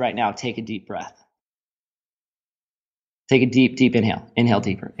ask you right now, take a deep breath. Take a deep inhale. Inhale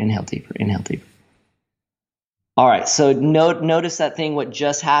deeper, inhale deeper, inhale deeper. All right, so notice that thing, what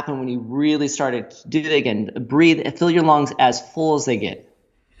just happened when you really started. Do it again. Breathe, fill your lungs as full as they get.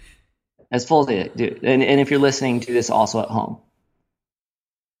 As full as they do. And if you're listening, do this also at home.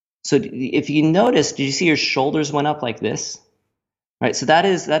 So if you notice, did you see your shoulders went up like this? Right, so that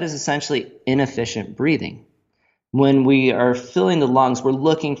is essentially inefficient breathing. When we are filling the lungs, we're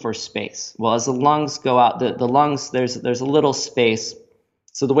looking for space. Well, as the lungs go out, the lungs, there's a little space.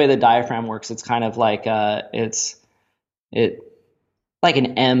 So the way the diaphragm works, it's kind of like it's like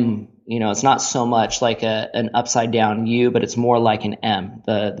an M. It's not so much like an upside down U, but it's more like an M.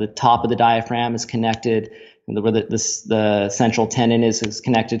 The top of the diaphragm is connected, and where the central tendon is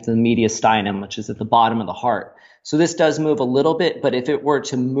connected to the mediastinum, which is at the bottom of the heart. So this does move a little bit, but if it were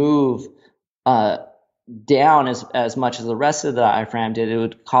to move down as much as the rest of the diaphragm did, it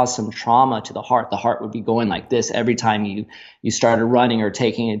would cause some trauma to the heart. The heart would be going like this every time you started running or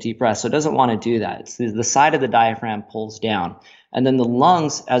taking a deep breath. So it doesn't want to do that. It's the side of the diaphragm pulls down. And then the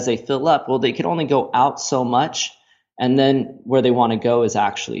lungs, as they fill up, well, they can only go out so much. And then where they want to go is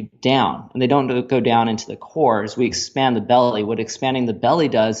actually down. And they don't go down into the core. As we expand the belly, what expanding the belly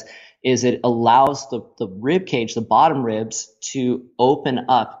does is it allows the rib cage, the bottom ribs, to open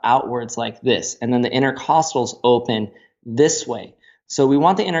up outwards like this. And then the intercostals open this way. So we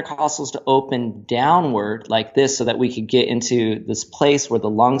want the intercostals to open downward like this so that we could get into this place where the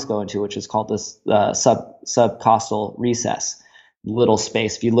lungs go into, which is called this subcostal recess, little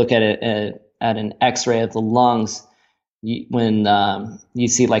space. If you look at it at an x-ray of the lungs, when you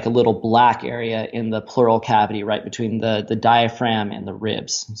see like a little black area in the pleural cavity right between the diaphragm and the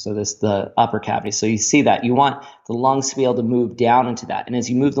ribs. So this the upper cavity. So you see that. You want the lungs to be able to move down into that. And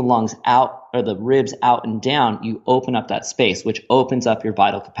as you move the lungs out, or the ribs out and down, you open up that space, which opens up your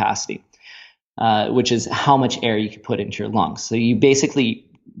vital capacity, which is how much air you can put into your lungs. So you basically,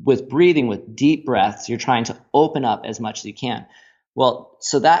 with breathing, with deep breaths, you're trying to open up as much as you can. Well,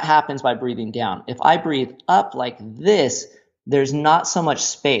 so that happens by breathing down. If I breathe up like this, there's not so much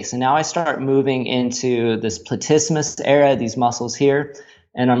space. And now I start moving into this platysmus area, these muscles here,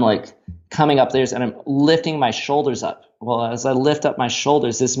 and I'm like coming up there and I'm lifting my shoulders up. Well, as I lift up my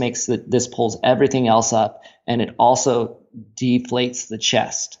shoulders, this pulls everything else up, and it also deflates the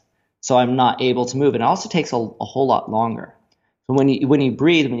chest. So I'm not able to move. It also takes a whole lot longer. So when you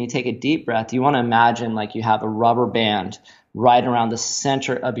breathe, when you take a deep breath, you want to imagine like you have a rubber band right around the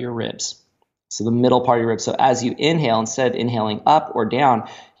center of your ribs. So the middle part of your ribs. So as you inhale, instead of inhaling up or down,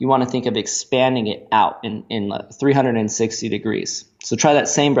 you want to think of expanding it out in 360 degrees. So try that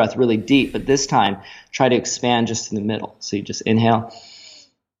same breath really deep, but this time try to expand just in the middle. So you just inhale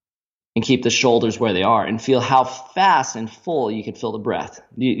and keep the shoulders where they are and feel how fast and full you can fill the breath.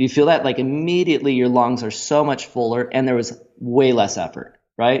 You feel that? Like immediately your lungs are so much fuller and there was way less effort,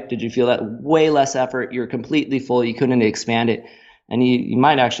 right? Did you feel that? Way less effort. You're completely full. You couldn't expand it. And you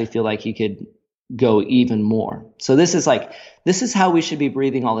might actually feel like you could go even more. So this is how we should be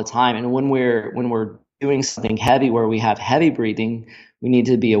breathing all the time. And when we're doing something heavy where we have heavy breathing, we need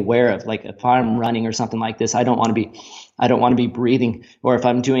to be aware of, like, if I'm running or something like this, I don't want to be breathing. Or if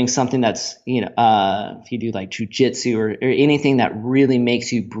I'm doing something that's, if you do like jujitsu or anything that really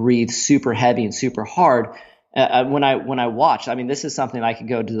makes you breathe super heavy and super hard. When I watch, I mean, this is something I could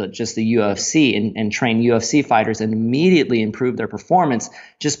go to just the UFC and train UFC fighters and immediately improve their performance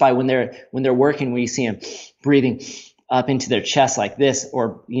just by when they're working, when you see them breathing up into their chest like this,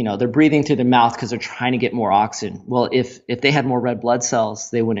 or, they're breathing through their mouth because they're trying to get more oxygen. Well, if they had more red blood cells,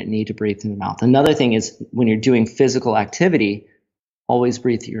 they wouldn't need to breathe through the mouth. Another thing is, when you're doing physical activity, always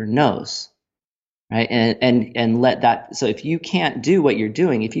breathe through your nose. Right. And let that. So if you can't do what you're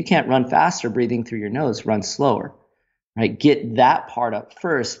doing, if you can't run faster breathing through your nose, run slower. Right. Get that part up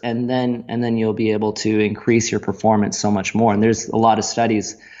first, and then you'll be able to increase your performance so much more. And there's a lot of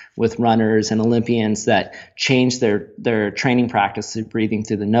studies with runners and Olympians that change their training practice to breathing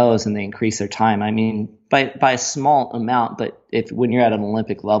through the nose, and they increase their time. I mean, by a small amount, but when you're at an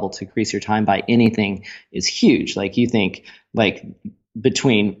Olympic level, to increase your time by anything is huge. Like, you think like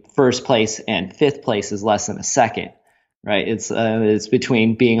between first place and fifth place is less than a second, right? It's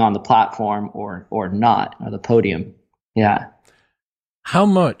between being on the platform or not, or the podium. Yeah. How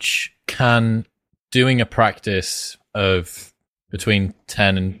much can doing a practice of between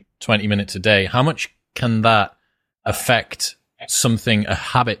 10 and 20 minutes a day, how much can that affect a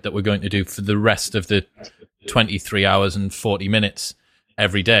habit that we're going to do for the rest of the 23 hours and 40 minutes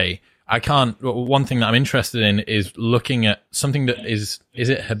every day? One thing that I'm interested in is looking at something that is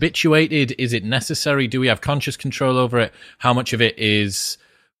it habituated? Is it necessary? Do we have conscious control over it? How much of it is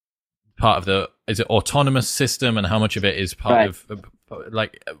part of is it autonomous system, and how much of it is part of,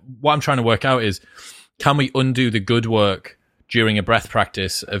 like, what I'm trying to work out is, can we undo the good work during a breath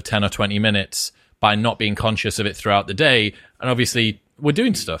practice of 10 or 20 minutes by not being conscious of it throughout the day? And obviously we're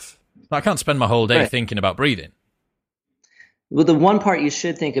doing stuff. I can't spend my whole day thinking about breathing. Well, the one part you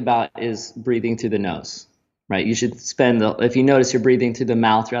should think about is breathing through the nose, right? You should if you notice you're breathing through the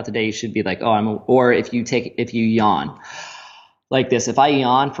mouth throughout the day, you should be like, or if you yawn like this, if I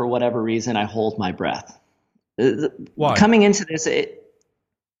yawn for whatever reason, I hold my breath. Why? Coming into this,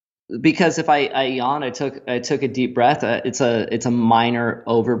 because if I yawn, I took a deep breath. It's a minor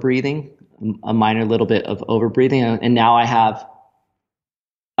overbreathing, a minor little bit of overbreathing, and now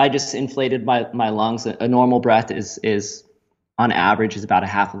I just inflated my lungs. A normal breath is on average is about a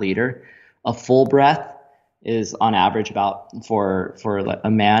half a liter. A full breath is on average for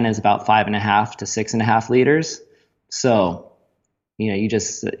a man is about 5.5 to 6.5 liters. So,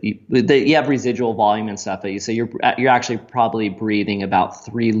 you have residual volume and stuff, so you're actually probably breathing about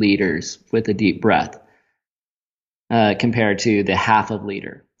 3 liters with a deep breath, compared to the half a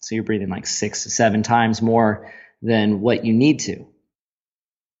liter. So you're breathing like 6 to 7 times more than what you need to.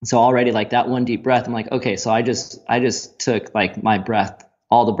 So already, like, that one deep breath, I'm like, okay, so I just took like my breath,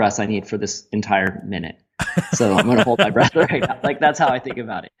 all the breaths I need for this entire minute. So I'm going to hold my breath right now. Like, that's how I think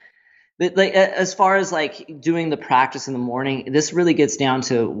about it. But, like, as far as like doing the practice in the morning, this really gets down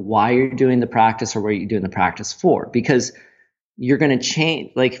to why you're doing the practice or what you're doing the practice for, because you're going to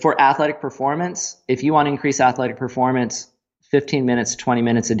change. Like, for athletic performance, if you want to increase athletic performance, 15 minutes, 20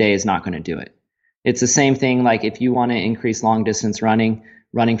 minutes a day is not going to do it. It's the same thing. Like, if you want to increase long distance running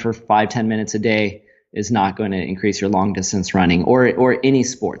for 5-10 minutes a day is not going to increase your long distance running or any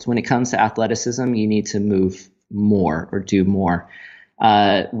sports. When it comes to athleticism, you need to move more or do more.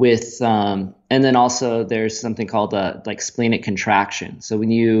 And then also there's something called like splenic contraction. So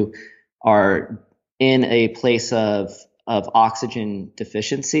when you are in a place of oxygen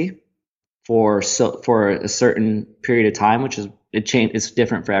deficiency for a certain period of time, which is it's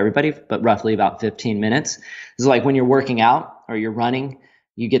different for everybody, but roughly about 15 minutes. This is like when you're working out or you're running,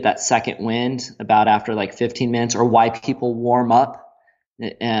 you get that second wind about after like 15 minutes, or why people warm up.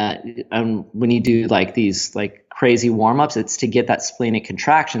 And when you do like these like crazy warm-ups, it's to get that splenic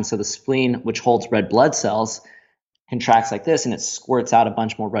contraction. So the spleen, which holds red blood cells, contracts like this, and it squirts out a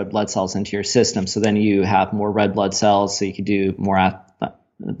bunch more red blood cells into your system. So then you have more red blood cells, so you can do more.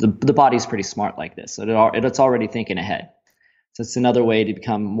 The body's pretty smart like this, so it's already thinking ahead. So it's another way to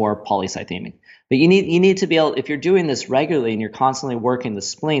become more polycythemic. But you need to be able, if you're doing this regularly and you're constantly working the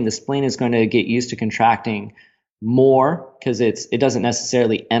spleen is going to get used to contracting more, because it doesn't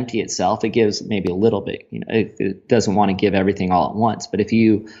necessarily empty itself. It gives maybe a little bit. It doesn't want to give everything all at once. But if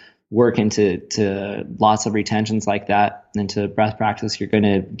you work into lots of retentions like that into breath practice, you're going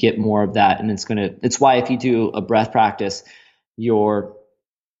to get more of that. And it's why if you do a breath practice, you're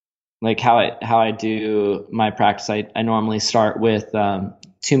like how I do my practice, I normally start with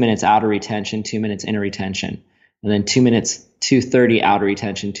 2 minutes outer retention, 2 minutes inner retention, and then 2 minutes, 2:30 outer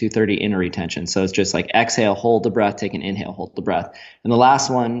retention, 2:30 inner retention. So it's just like exhale, hold the breath, take an inhale, hold the breath. And the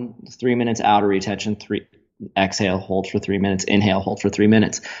last one, 3 minutes outer retention, exhale, hold for 3 minutes, inhale, hold for 3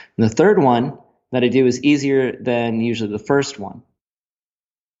 minutes. And the third one that I do is easier than usually the first one.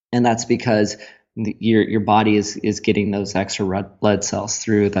 And that's because your body is getting those extra red blood cells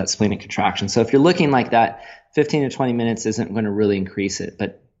through that splenic contraction. So if you're looking like that, 15 to 20 minutes isn't going to really increase it.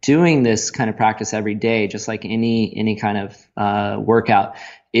 But doing this kind of practice every day, just like any kind of workout,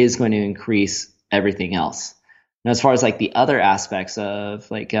 is going to increase everything else. Now, as far as like the other aspects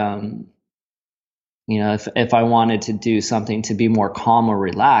of like, if I wanted to do something to be more calm or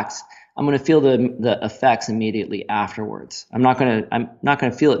relaxed, I'm going to feel the effects immediately afterwards. I'm not going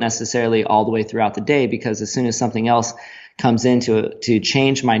to feel it necessarily all the way throughout the day, because as soon as something else comes in to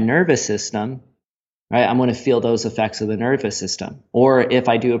change my nervous system, right, I'm going to feel those effects of the nervous system. Or if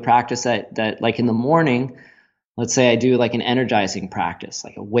I do a practice that like in the morning, let's say I do like an energizing practice,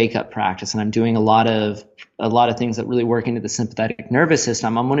 like a wake up practice, and I'm doing a lot of things that really work into the sympathetic nervous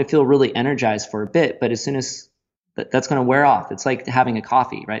system, I'm going to feel really energized for a bit, but as soon as that's going to wear off. It's like having a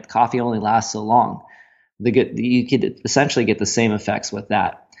coffee, right? Coffee only lasts so long. You could essentially get the same effects with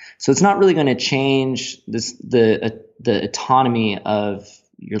that. So it's not really going to change the autonomy of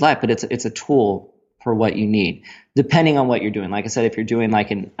your life, but it's a tool for what you need, depending on what you're doing. Like I said, if you're doing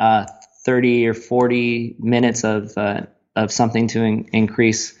like an 30 or 40 minutes of something to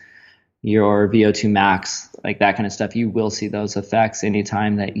increase your VO2 max, like that kind of stuff, you will see those effects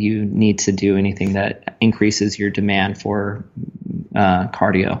anytime that you need to do anything that increases your demand for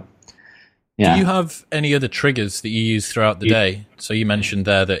cardio. Yeah. Do you have any other triggers that you use throughout the day? So you mentioned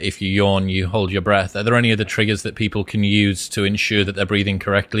there that if you yawn, you hold your breath. Are there any other triggers that people can use to ensure that they're breathing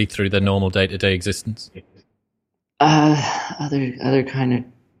correctly through their normal day-to-day existence? Other kind of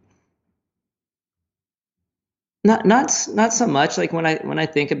not so much. Like when I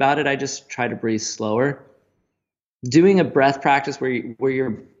think about it, I just try to breathe slower. Doing a breath practice where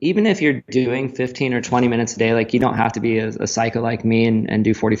you're even if you're doing 15 or 20 minutes a day, like you don't have to be a psycho like me and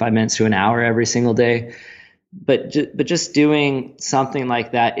do 45 minutes to an hour every single day. But just doing something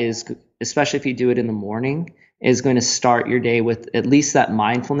like that is, especially if you do it in the morning, is going to start your day with at least that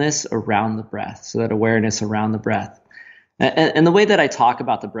mindfulness around the breath, so that awareness around the breath. And the way that I talk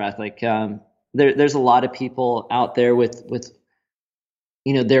about the breath, like there's a lot of people out there with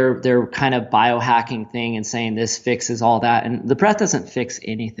their kind of biohacking thing and saying this fixes all that, and the breath doesn't fix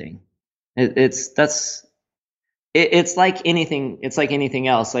anything. It's like anything. It's like anything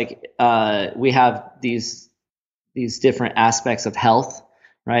else. Like we have these different aspects of health,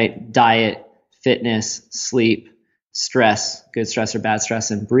 right? Diet, fitness, sleep, stress, good stress or bad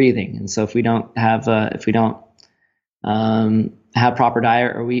stress, and breathing. And so if we don't have proper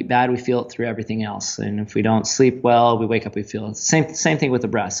diet or we eat bad, we feel it through everything else. And if we don't sleep well, we wake up, we feel it. Same thing with the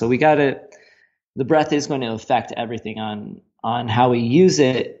breath. So the breath is going to affect everything on how we use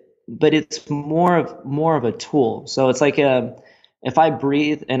it, but it's more of a tool. So it's like if I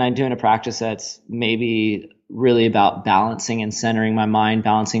breathe and I'm doing a practice that's maybe really about balancing and centering my mind,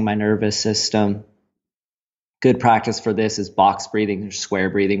 balancing my nervous system. Good practice for this is box breathing or square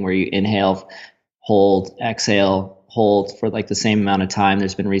breathing, where you inhale, hold, exhale, hold for like the same amount of time.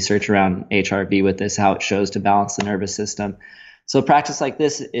 There's been research around HRV with this, how it shows to balance the nervous system. So a practice like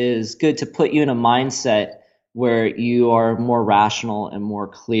this is good to put you in a mindset where you are more rational and more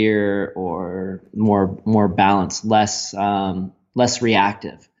clear, or more balanced, less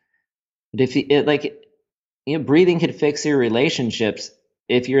reactive. But breathing could fix your relationships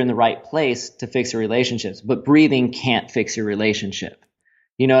if you're in the right place to fix your relationships, but breathing can't fix your relationship.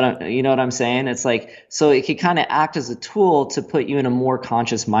 You know what I'm saying? It's like, so it could kind of act as a tool to put you in a more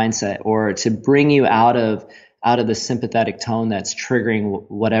conscious mindset, or to bring you out of out of the sympathetic tone that's triggering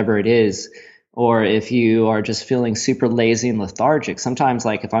whatever it is. Or if you are just feeling super lazy and lethargic, sometimes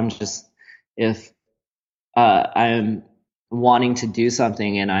like if I'm wanting to do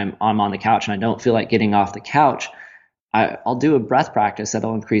something and I'm on the couch and I don't feel like getting off the couch, I'll do a breath practice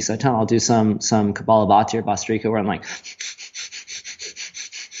that'll increase that tone. I'll do some Kapalabhati or Bhastrika where I'm like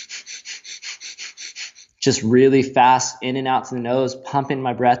just really fast in and out to the nose, pumping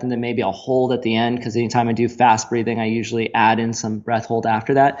my breath, and then maybe I'll hold at the end, because anytime I do fast breathing, I usually add in some breath hold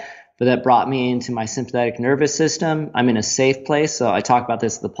after that. But that brought me into my sympathetic nervous system. I'm in a safe place. So I talk about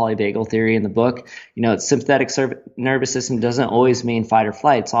this, the polyvagal theory in the book. Sympathetic nervous system doesn't always mean fight or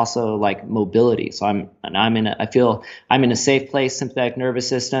flight. It's also like mobility. So I feel I'm in a safe place, sympathetic nervous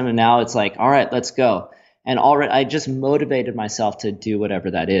system. And now it's like, all right, let's go. And already I just motivated myself to do whatever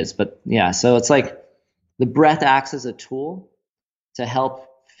that is. But yeah, so it's like the breath acts as a tool to help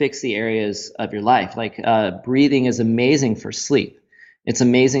fix the areas of your life. Like breathing is amazing for sleep. It's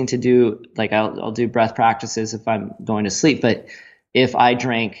amazing to do, like I'll do breath practices if I'm going to sleep. But if I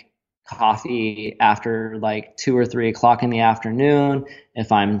drank coffee after like 2 or 3 o'clock in the afternoon,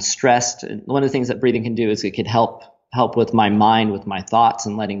 if I'm stressed, one of the things that breathing can do is it could help with my mind, with my thoughts,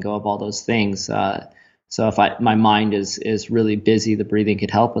 and letting go of all those things. So if my mind is really busy, the breathing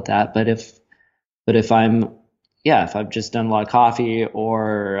could help with that. But if I've just done a lot of coffee,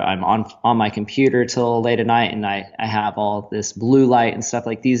 or I'm on my computer till late at night and I have all this blue light and stuff,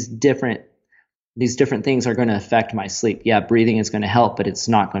 like these different things are going to affect my sleep. Yeah, breathing is going to help, but it's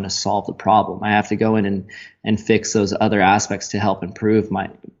not going to solve the problem. I have to go in and fix those other aspects to help improve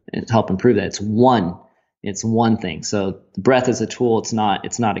that. It's one thing. So the breath is a tool. It's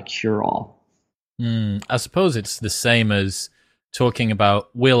not a cure-all. I suppose it's the same as talking about,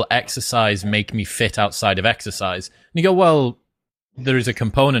 will exercise make me fit outside of exercise? And you go, well, there is a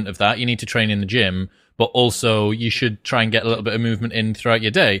component of that. You need to train in the gym, but also you should try and get a little bit of movement in throughout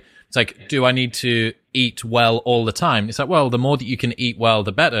your day. It's like, do I need to eat well all the time? It's like, well, the more that you can eat well,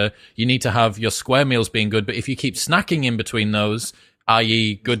 the better. You need to have your square meals being good, but if you keep snacking in between those,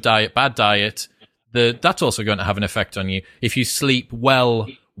 i.e. good diet, bad diet, that's also going to have an effect on you. If you sleep well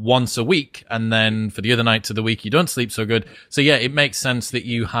once a week, and then for the other nights of the week you don't sleep so good. So yeah, it makes sense that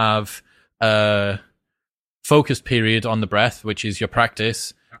you have a focused period on the breath, which is your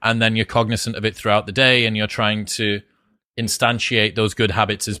practice, and then you're cognizant of it throughout the day, and you're trying to instantiate those good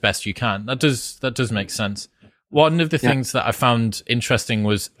habits as best you can. That does make sense. One of the things that I found interesting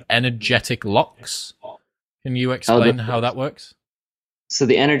was energetic locks. Can you explain how that works? So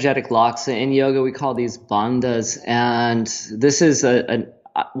the energetic locks in yoga, we call these bandhas, and this is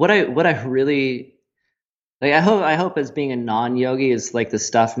what I really like. I hope as being a non-yogi is like the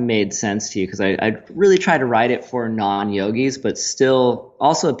stuff made sense to you, because I really try to write it for non-yogis, but still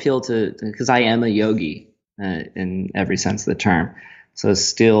also appeal to, because I am a yogi in every sense of the term. So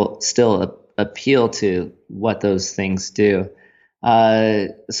still appeal to what those things do. So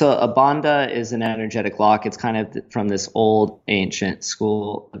a bandha is an energetic lock. It's kind of from this old ancient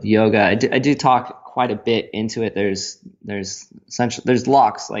school of yoga. I do talk quite a bit into it. There's essentially, there's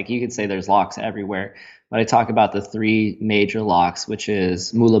locks, like you could say there's locks everywhere, but I talk about the 3 major locks, which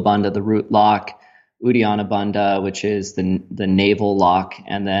is Mula Bandha, the root lock, Uddiyana Bandha, which is the navel lock,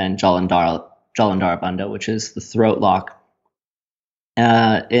 and then Jalandhara Bandha, which is the throat lock.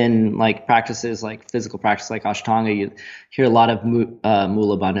 In like practices, like physical practice, like Ashtanga, you hear a lot of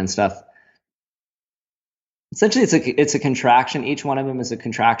Mula Bandha and stuff. Essentially, it's a contraction. Each one of them is a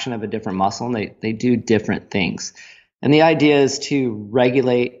contraction of a different muscle, and they do different things. And the idea is to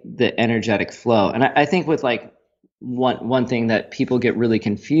regulate the energetic flow. And I think with like one thing that people get really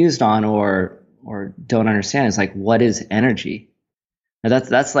confused on or don't understand is like, what is energy? Now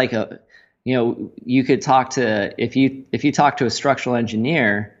that's like you could talk to, if you talk to a structural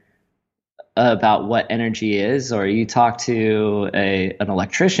engineer about what energy is, or you talk to an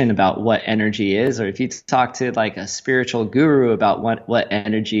electrician about what energy is, or if you talk to like a spiritual guru about what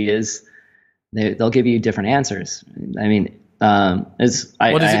energy is, they'll give you different answers. I mean, what does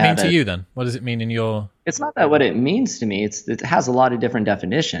it mean to you then? What does it mean in your? It's not that what it means to me. It has a lot of different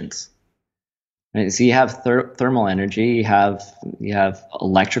definitions. Right? So you have thermal energy, you have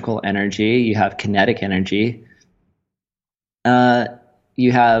electrical energy, you have kinetic energy.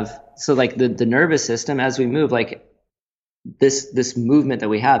 You have, so like the nervous system, as we move, like this movement that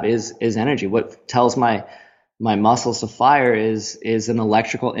we have is energy. What tells my muscles to fire is an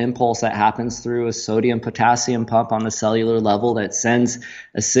electrical impulse that happens through a sodium potassium pump on the cellular level that sends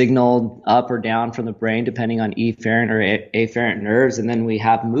a signal up or down from the brain depending on efferent or afferent nerves, and then we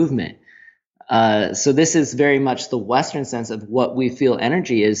have movement. So this is very much the Western sense of what we feel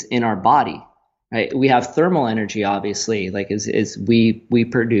energy is in our body. right? We have thermal energy, obviously, like is we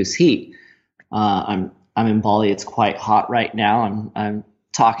produce heat. I'm in Bali. It's quite hot right now. I'm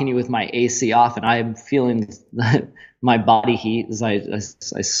talking to you with my AC off, and I'm feeling my body heat as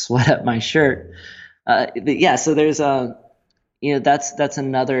I sweat up my shirt. But yeah, so there's a that's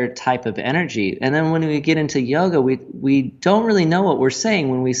another type of energy. And then when we get into yoga, we don't really know what we're saying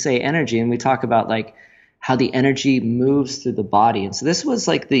when we say energy, and we talk about like how the energy moves through the body. And so this was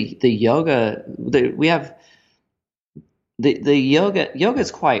like the yoga. We have the yoga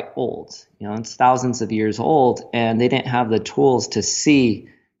is quite old. It's thousands of years old, and they didn't have the tools to see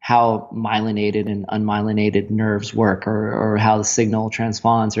how myelinated and unmyelinated nerves work, or how the signal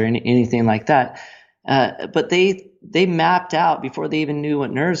transponds, or anything like that. But they mapped out, before they even knew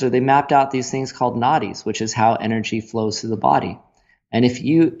what nerves are, they mapped out these things called nadis, which is how energy flows through the body. And if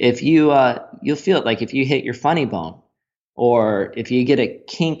you'll feel it, like if you hit your funny bone, or if you get a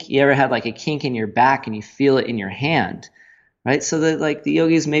kink. You ever had like a kink in your back and you feel it in your hand, right? So that like the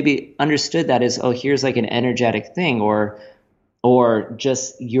yogis maybe understood that as, oh, here's like an energetic thing, or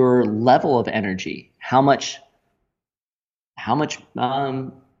just your level of energy, how much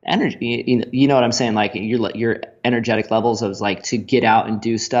energy, you know what I'm saying, like your energetic levels of like to get out and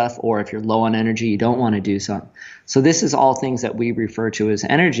do stuff, or if you're low on energy, you don't want to do something. So this is all things that we refer to as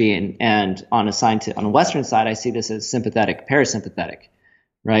energy, and on a Western side, I see this as sympathetic, parasympathetic,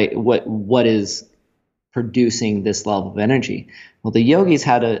 right? What is producing this level of energy? Well, the yogis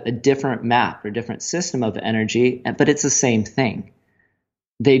had a different map or different system of energy, but it's the same thing.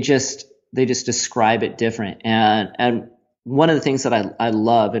 They just describe it different. And one of the things that I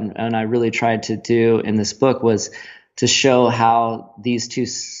love, and I really tried to do in this book, was to show how these two,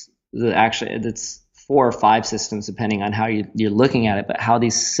 actually it's 4 or 5 systems depending on how you're looking at it, but how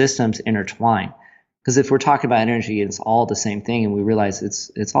these systems intertwine. Because if we're talking about energy, it's all the same thing, and we realize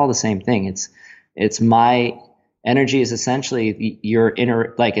it's all the same thing. It's my energy is essentially your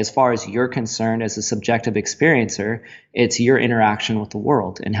inner, like as far as you're concerned as a subjective experiencer, it's your interaction with the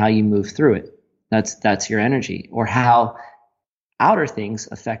world and how you move through it. That's your energy, or how outer things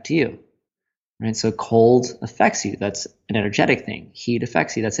affect you, right? So cold affects you. That's an energetic thing. Heat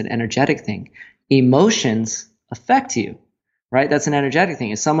affects you. That's an energetic thing. Emotions affect you, right? That's an energetic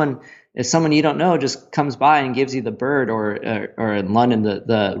thing. If someone you don't know just comes by and gives you the bird, or in London,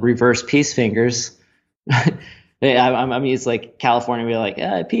 the reverse peace fingers. I mean, it's like California, we're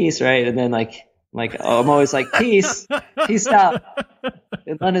like, peace, right? And then like I'm always like, peace out.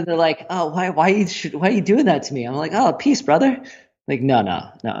 In London, they're like, oh, why are you doing that to me? I'm like, oh, peace, brother. Like, no,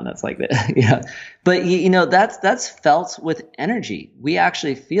 that's like that. Yeah. But that's felt with energy. We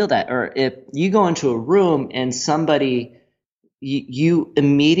actually feel that. Or if you go into a room and somebody, you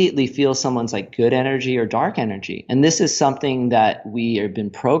immediately feel someone's like good energy or dark energy. And this is something that we have been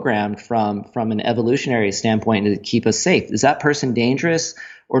programmed from an evolutionary standpoint to keep us safe. Is that person dangerous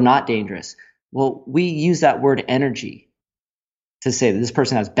or not dangerous? Well, we use that word energy to say that this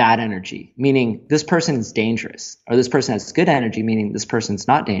person has bad energy, meaning this person is dangerous, or this person has good energy, meaning this person's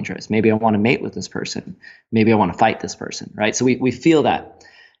not dangerous. Maybe I want to mate with this person. Maybe I want to fight this person, right? So we feel that.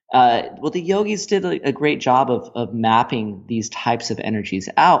 Well, the yogis did a great job of mapping these types of energies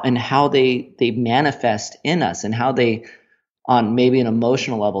out, and how they manifest in us, and how they, on maybe an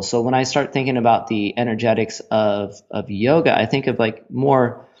emotional level. So when I start thinking about the energetics of yoga, I think of like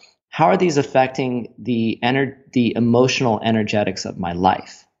more, how are these affecting the emotional energetics of my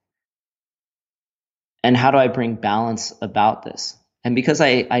life? And how do I bring balance about this? And because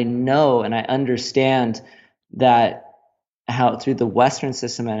I know and I understand that, how through the Western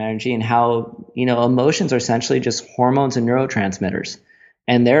system of energy, and how, emotions are essentially just hormones and neurotransmitters,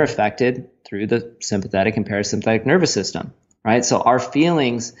 and they're affected through the sympathetic and parasympathetic nervous system, right? So our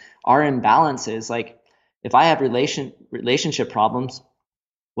feelings, our imbalances, like if I have relationship problems,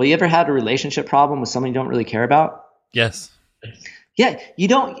 well, you ever had a relationship problem with someone you don't really care about? Yes. Yeah,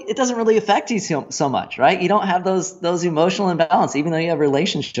 it doesn't really affect you so much, right? You don't have those emotional imbalance, even though you have a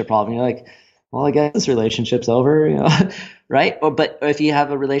relationship problem. You're like, well, I guess this relationship's over, right? But if you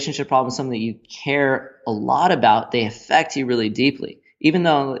have a relationship problem with someone that you care a lot about, they affect you really deeply, even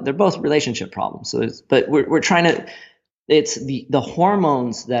though they're both relationship problems. But we're trying to, it's the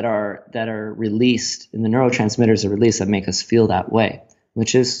hormones that are released, and the neurotransmitters are released, that make us feel that way,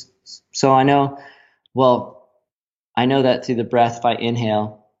 which is, so I know that through the breath, if I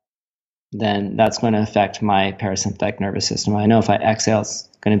inhale, then that's going to affect my parasympathetic nervous system. I know if I exhale, it's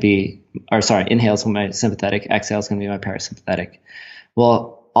going to be, inhale is my sympathetic, exhale is going to be my parasympathetic.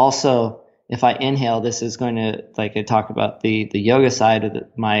 Well, also, if I inhale, this is going to, like I talk about the yoga side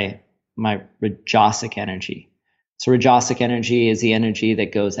of my rajasic energy. So Rajasic energy is the energy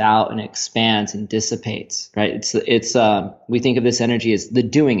that goes out and expands and dissipates, right? We think of this energy as the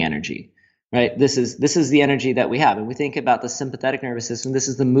doing energy, right? This is the energy that we have. And we think about the sympathetic nervous system, this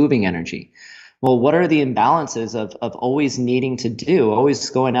is the moving energy. Well, what are the imbalances of always needing to do, always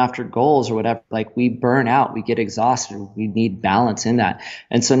going after goals or whatever? Like, we burn out, we get exhausted, we need balance in that.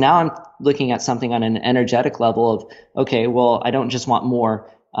 And so now I'm looking at something on an energetic level of, okay, well, I don't just want more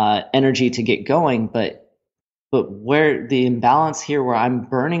energy to get going, but where the imbalance here, where I'm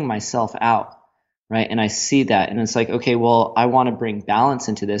burning myself out, right? And I see that, and it's like, okay, well, I want to bring balance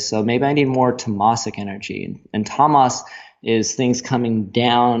into this, so maybe I need more tamasic energy. And tamas is things coming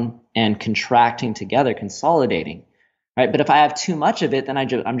down and contracting together, consolidating, right? But if I have too much of it, then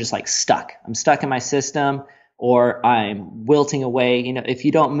I'm just like stuck. I'm stuck in my system, or I'm wilting away. You know, if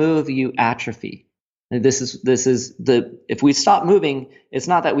you don't move, you atrophy. If we stop moving, it's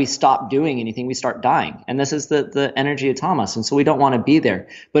not that we stop doing anything, we start dying. And this is the energy of tamas. And so we don't want to be there.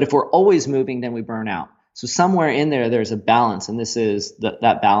 But if we're always moving, then we burn out. So somewhere in there's a balance. And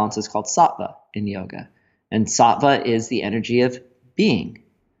that balance is called sattva in yoga. And sattva is the energy of being.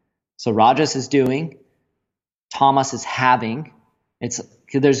 So rajas is doing, tamas is having.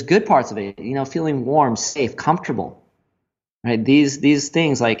 There's good parts of it, feeling warm, safe, comfortable. Right? These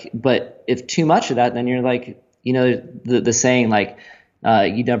things, like, but if too much of that, then you're like, the saying, like,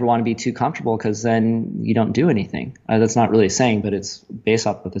 you never want to be too comfortable, because then you don't do anything. That's not really a saying, but it's based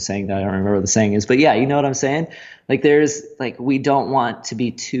off of the saying that I don't remember what the saying is. But yeah, you know what I'm saying? Like, we don't want to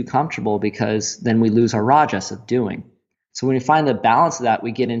be too comfortable, because then we lose our rajas of doing. So when we find the balance of that,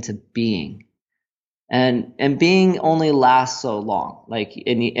 we get into being. And being only lasts so long.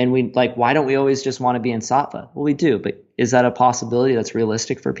 Why don't we always just want to be in sattva? Well, we do, but is that a possibility that's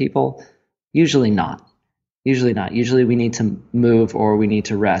realistic for people? Usually not. Usually we need to move, or we need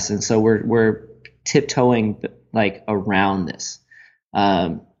to rest. And so we're tiptoeing like around this.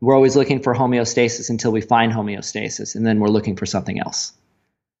 We're always looking for homeostasis until we find homeostasis, and then we're looking for something else.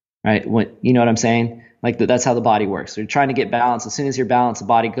 Right? You know what I'm saying? Like, that's how the body works. We're trying to get balance. As soon as you're balanced, the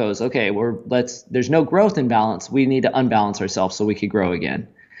body goes, okay, there's no growth in balance. We need to unbalance ourselves so we could grow again.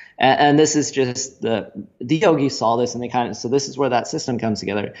 And this is just the yogis saw this, and so this is where that system comes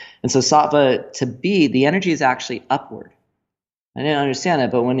together. And so sattva, to be, the energy is actually upward. I didn't understand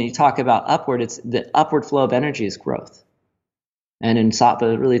that, but when you talk about upward, it's the upward flow of energy is growth. And in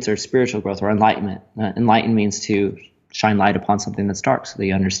sattva, really, it's our spiritual growth or enlightenment. Enlighten means to shine light upon something that's dark so that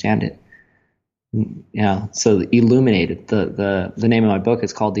you understand it. So illuminated. The name of my book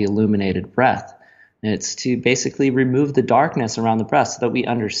is called The Illuminated Breath. And it's to basically remove the darkness around the breath so that we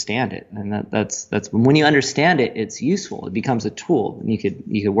understand it. And that's when you understand it, it's useful. It becomes a tool, and you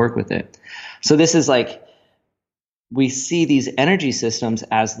could work with it. So this is like, we see these energy systems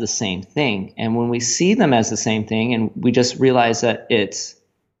as the same thing. And when we see them as the same thing, and we just realize that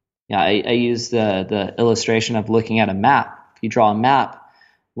I use the illustration of looking at a map. If you draw a map,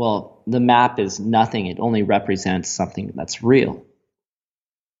 well, the map is nothing. It only represents something that's real,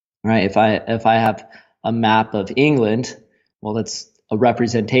 right? If I have a map of England, well, that's a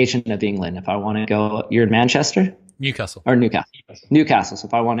representation of England. If I want to go, you're in Manchester? Newcastle. Or Newcastle. So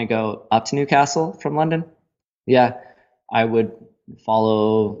if I want to go up to Newcastle from London, yeah, I would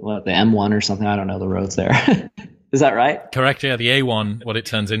follow the M1 or something. I don't know the roads there. Is that right? Correct, yeah. The A1, what it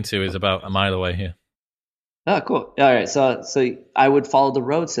turns into, is about a mile away here. Oh, cool. All right. So I would follow the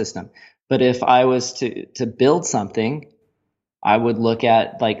road system. But if I was to build something, I would look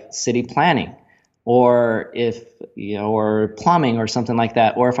at like city planning, or or plumbing or something like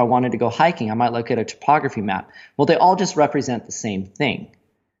that. Or if I wanted to go hiking, I might look at a topography map. Well, they all just represent the same thing.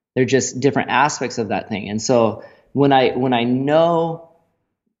 They're just different aspects of that thing. And so when I know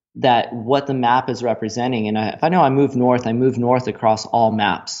that what the map is representing, and if I know I move north across all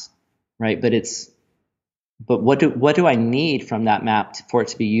maps, right? But what do I need from that map for it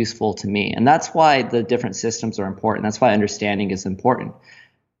to be useful to me? And that's why the different systems are important. That's why understanding is important.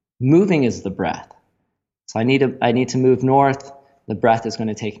 Moving is the breath. So I need to move north. The breath is going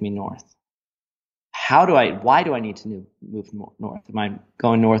to take me north. Why do I need to move north? Am I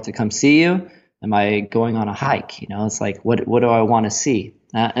going north to come see you? Am I going on a hike? It's like, what do I want to see?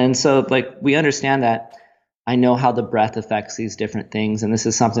 And so, like, we understand that. I know how the breath affects these different things. And this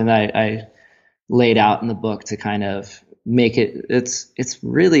is something that I laid out in the book to kind of make it's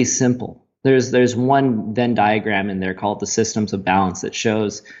really simple. There's one Venn diagram in there called the systems of balance that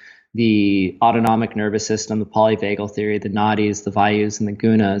shows the autonomic nervous system, the polyvagal theory, the nadis, the vayus, and the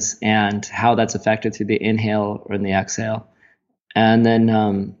gunas, and how that's affected through the inhale or in the exhale. And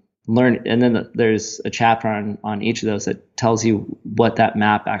then there's a chapter on each of those that tells you what that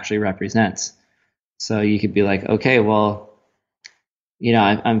map actually represents. So you could be like, okay, well,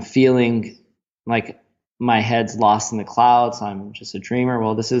 I'm feeling like my head's lost in the clouds. I'm just a dreamer.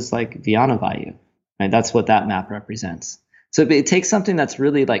 Well, this is like Viana Vayu, right? That's what that map represents. So it takes something that's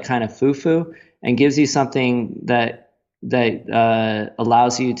really like kind of foo-foo and gives you something that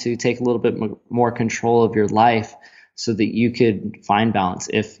allows you to take a little bit more control of your life, so that you could find balance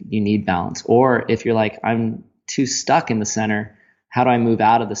if you need balance, or if you're like, I'm too stuck in the center. How do I move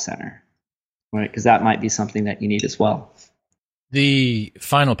out of the center? Right? Because that might be something that you need as well. The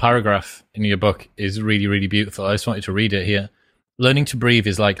final paragraph in your book is really, really beautiful. I just wanted to read it here. Learning to breathe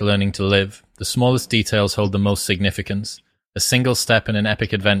is like learning to live. The smallest details hold the most significance. A single step in an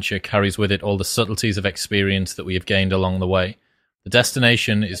epic adventure carries with it all the subtleties of experience that we have gained along the way. The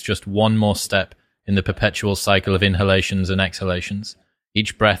destination is just one more step in the perpetual cycle of inhalations and exhalations.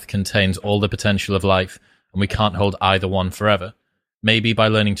 Each breath contains all the potential of life, and we can't hold either one forever. Maybe by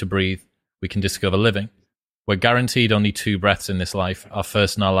learning to breathe, we can discover living. We're guaranteed only 2 breaths in this life, our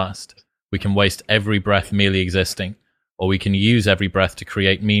first and our last. We can waste every breath merely existing, or we can use every breath to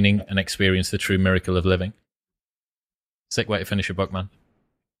create meaning and experience the true miracle of living. Sick way to finish your book, man.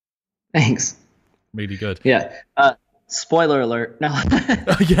 Thanks. Really good. Yeah. Spoiler alert. No.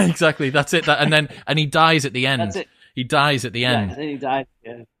 Yeah, exactly. That's it. And he dies at the end. That's it. He dies at the end. Yeah, and he died.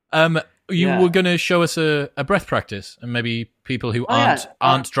 Yeah. You were going to show us a breath practice, and maybe people who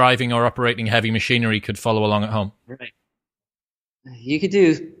aren't driving or operating heavy machinery could follow along at home. Right. You could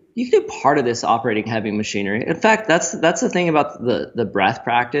do part of this operating heavy machinery. In fact, that's the thing about the breath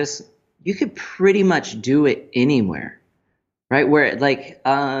practice. You could pretty much do it anywhere, right? Where like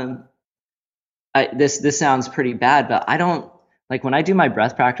this sounds pretty bad, but I don't like when I do my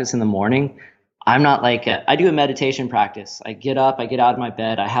breath practice in the morning. I'm not like I do a meditation practice. I get up, I get out of my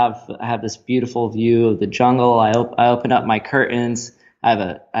bed. I have this beautiful view of the jungle. I open up my curtains.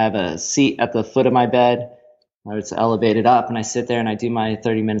 I have a seat at the foot of my bed. It's elevated up, and I sit there and I do my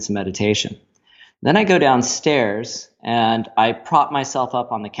 30 minutes of meditation. Then I go downstairs and I prop myself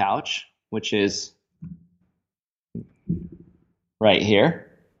up on the couch, which is right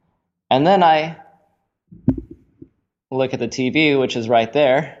here. And then I look at the TV, which is right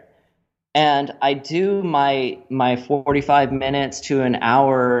there. And I do my 45 minutes to an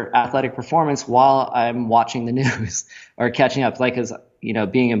hour athletic performance while I'm watching the news or catching up. Like, as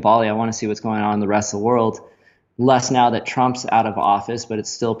being in Bali, I want to see what's going on in the rest of the world. Less now that Trump's out of office, but it's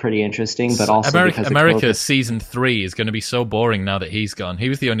still pretty interesting. But also America season 3 is going to be so boring now that he's gone. He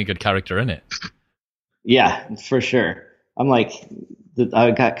was the only good character in it. Yeah, for sure. I'm like,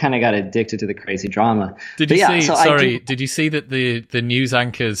 I kind of got addicted to the crazy drama. Did you see that the news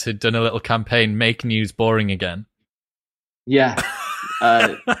anchors had done a little campaign, make news boring again? Yeah.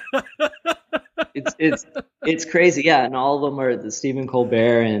 It's crazy. Yeah. And all of them are the Stephen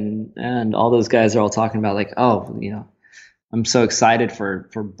Colbert and all those guys are all talking about like, oh, I'm so excited for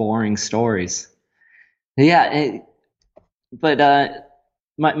boring stories. Yeah. But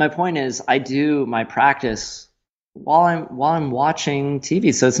my point is I do my practice while I'm watching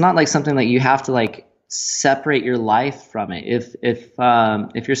TV. So it's not like something that you have to like separate your life from it.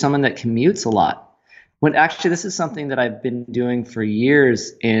 If you're someone that commutes a lot, when actually this is something that I've been doing for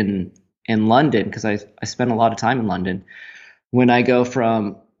years in London, because I spend a lot of time in London. When I go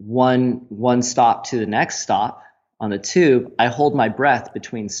from one stop to the next stop on the tube, I hold my breath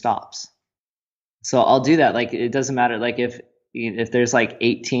between stops. So I'll do that. Like, it doesn't matter. Like if there's like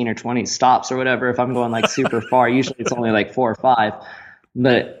 18 or 20 stops or whatever, if I'm going like super far, usually it's only like 4 or 5,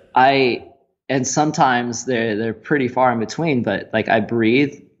 but and sometimes they're pretty far in between, but like I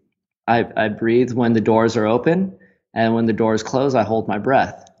breathe when the doors are open, and when the doors close, I hold my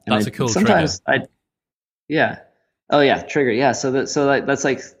breath. And that's a cool sometimes trigger. Trigger. Yeah. So that's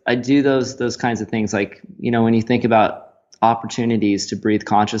like, I do those kinds of things. Like, when you think about opportunities to breathe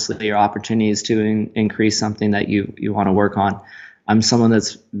consciously or opportunities to increase something that you want to work on. I'm someone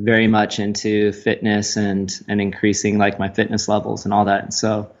that's very much into fitness and increasing like my fitness levels and all that. And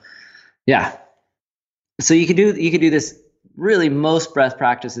so, yeah. So you could do this really most breath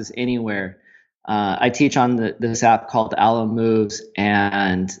practices anywhere. I teach on this app called Allo Moves,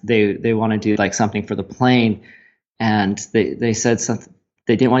 and they want to do like something for the plane. And they said something.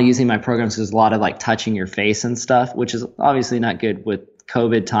 They didn't want to use any of my programs because there's a lot of like touching your face and stuff, which is obviously not good with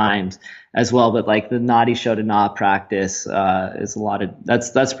COVID times as well. But like the Nadi Shodhana practice is a lot of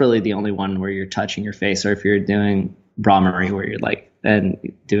that's really the only one where you're touching your face, or if you're doing Brahmari where you're like and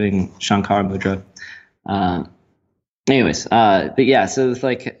doing Shankara Mudra. But yeah, so it's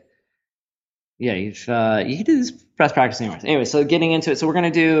like, yeah, you can do this breath practice anywhere. Anyway, so getting into it, so we're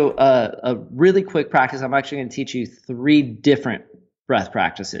going to do a really quick practice. I'm actually going to teach you 3 different breath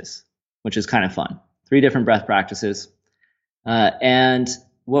practices, which is kind of fun. 3 different breath practices. And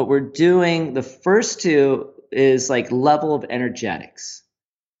what we're doing, the first 2 is like level of energetics,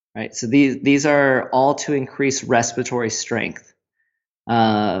 right? So these are all to increase respiratory strength.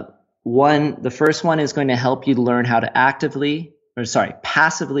 The first one is going to help you learn how to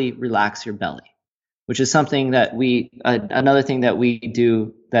passively relax your belly, which is something that another thing that we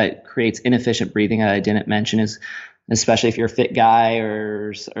do that creates inefficient breathing that I didn't mention is, especially if you're a fit guy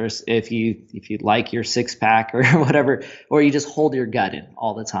or if you like your 6-pack or whatever, or you just hold your gut in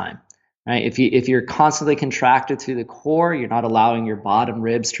all the time, right? If you're constantly contracted through the core, you're not allowing your bottom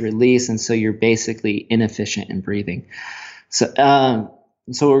ribs to release, and so you're basically inefficient in breathing. So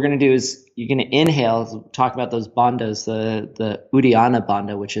what we're going to do is you're going to inhale, talk about those bandhas, the Uddiyana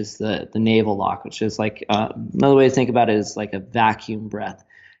bandha, which is the navel lock, which is like another way to think about it is like a vacuum breath.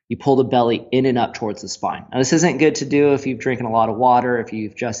 You pull the belly in and up towards the spine. Now, this isn't good to do if you've drinking a lot of water, if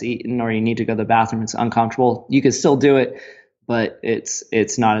you've just eaten, or you need to go to the bathroom. It's uncomfortable. You can still do it, but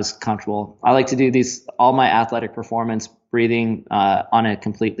it's not as comfortable. I like to do all my athletic performance breathing on a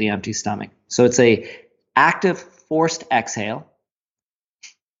completely empty stomach. So it's a active forced exhale.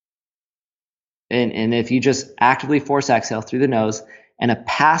 And if you just actively force exhale through the nose, and a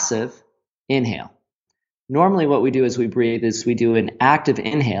passive inhale. Normally what we do as we breathe is we do an active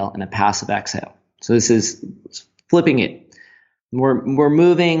inhale and a passive exhale. So this is flipping it. We're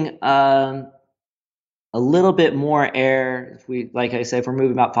moving a little bit more air. Like I said, if we're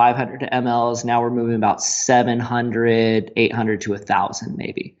moving about 500 mLs, now we're moving about 700, 800 to 1,000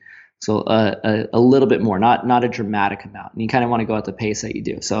 maybe. So a little bit more, not a dramatic amount. And you kind of want to go at the pace that you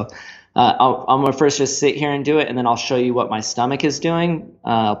do. So I'm going to first just sit here and do it, and then I'll show you what my stomach is doing.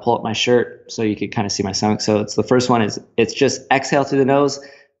 I'll pull up my shirt so you can kind of see my stomach. So the first one it's just exhale through the nose,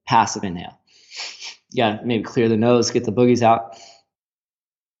 passive inhale. You got to maybe clear the nose, get the boogies out.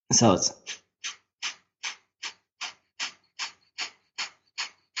 So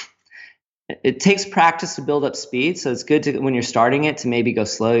it takes practice to build up speed. So it's good when you're starting it to maybe go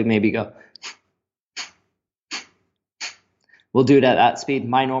slow, maybe go. We'll do it at that speed.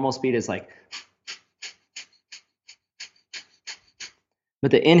 My normal speed is like,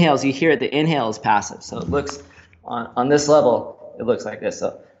 but the inhales, you hear it, the inhale is passive. So it looks on this level, it looks like this.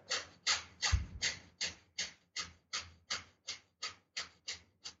 So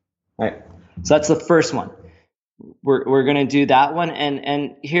all right. So that's the first one. We're going to do that one,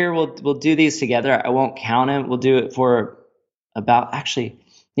 and here we'll do these together. I won't count them. We'll do it for about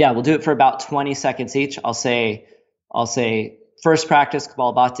we'll do it for about 20 seconds each. I'll say first practice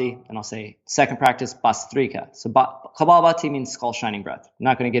Kapalabhati, and I'll say second practice Bhastrika. So Kapalabhati means skull shining breath. I'm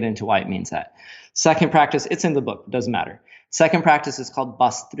not going to get into why it means that. Second practice, it's in the book, it doesn't matter. Second practice is called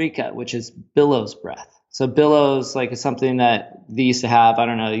Bhastrika, which is billows breath. So billows is something that they used to have. I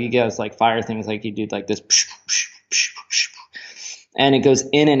don't know, you guys like fire things, like you do like this, and it goes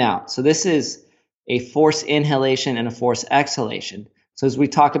in and out. So this is a forced inhalation and a forced exhalation. So as we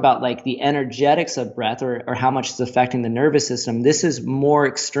talk about like the energetics of breath or how much it's affecting the nervous system, this is more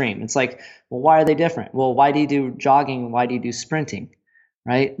extreme. It's like, well, why are they different? Well, why do you do jogging? Why do you do sprinting?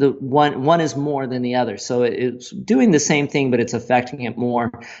 Right? The one is more than the other. So it's doing the same thing, but it's affecting it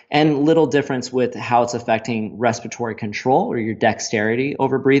more, and little difference with how it's affecting respiratory control or your dexterity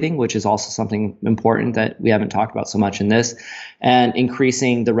over breathing, which is also something important that we haven't talked about so much in this, and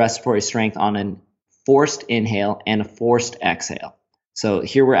increasing the respiratory strength on a forced inhale and a forced exhale. So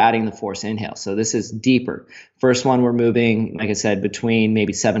here we're adding the forced inhale. So this is deeper. First one, we're moving, like I said, between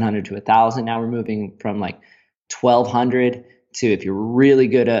maybe 700 to 1,000. Now we're moving from like 1,200 to, if you're really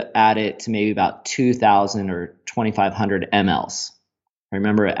good at it, to maybe about 2,000 or 2,500 mLs.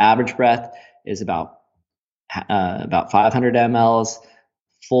 Remember, average breath is about 500 mLs.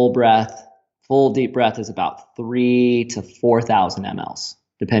 Full deep breath is about 3,000 to 4,000 mLs,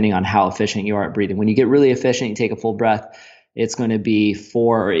 depending on how efficient you are at breathing. When you get really efficient, you take a full breath, it's going to be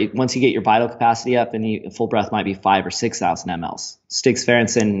once you get your vital capacity up, and a full breath might be 5,000 or 6,000 mLs. Stig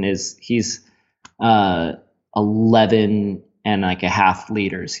Sverensson he's 11 and like a half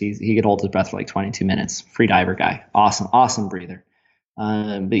liters. He could hold his breath for like 22 minutes. Free diver guy. Awesome breather.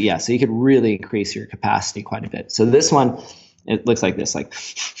 But yeah, so you could really increase your capacity quite a bit. So this one, it looks like this, like.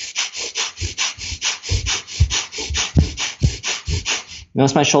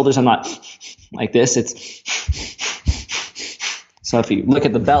 Notice my shoulders, I'm not like this. So if you look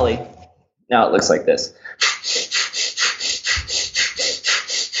at the belly, now it looks like this.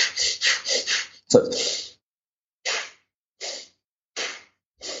 So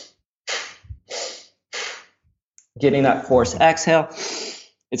getting that forced exhale.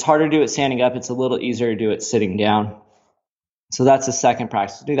 It's harder to do it standing up. It's a little easier to do it sitting down. So that's the second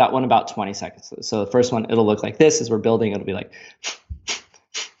practice. Do that one about 20 seconds. So the first one, it'll look like this as we're building. It'll be like,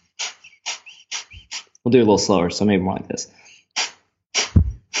 we'll do it a little slower. So maybe more like this. And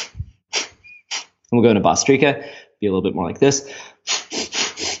we'll go into Bastrika, be a little bit more like this.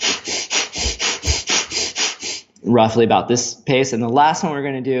 Roughly about this pace. And the last one we're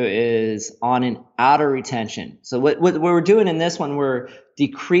going to do is on an outer retention. So what we're doing in this one, we're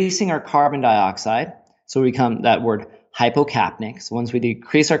decreasing our carbon dioxide. So we become that word hypocapnic. So once we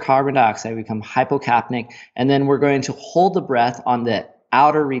decrease our carbon dioxide, we become hypocapnic. And then we're going to hold the breath on the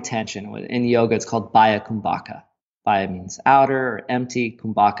outer retention. In yoga, it's called Baya Kumbhaka. Baya means outer or empty.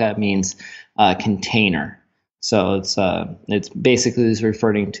 Kumbhaka means container. So it's basically just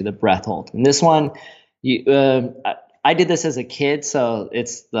referring to the breath hold. And this one, I did this as a kid, so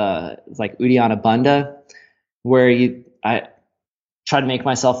it's like Uddiyana Bandha, where I try to make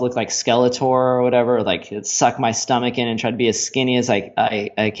myself look like Skeletor or whatever, like suck my stomach in and try to be as skinny as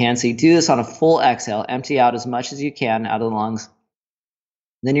I can. So you do this on a full exhale, empty out as much as you can out of the lungs.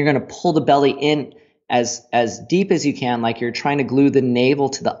 Then you're going to pull the belly in as deep as you can, like you're trying to glue the navel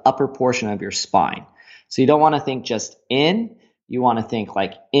to the upper portion of your spine. So you don't want to think just in, you want to think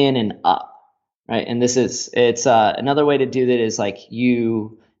like in and up. Right, and it's another way to do that is like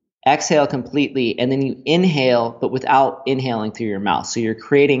you exhale completely and then you inhale, but without inhaling through your mouth. So you're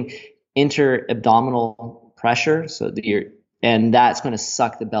creating inter-abdominal pressure, and that's going to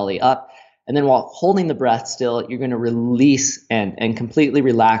suck the belly up. And then while holding the breath still, you're going to release and completely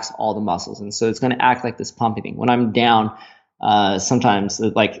relax all the muscles. And so it's going to act like this pumping. When I'm down, sometimes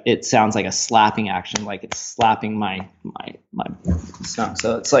like it sounds like a slapping action, like it's slapping my stomach.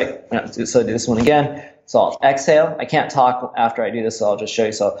 So it's like, so I do this one again. So I'll exhale. I can't talk after I do this, so I'll just show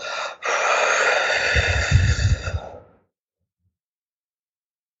you.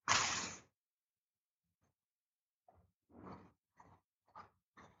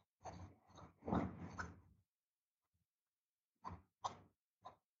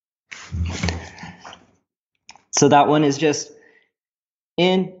 So that one is just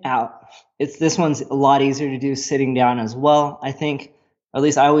in, out. This one's a lot easier to do sitting down as well. I think, at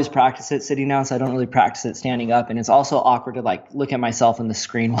least I always practice it sitting down, so I don't really practice it standing up. And it's also awkward to like look at myself on the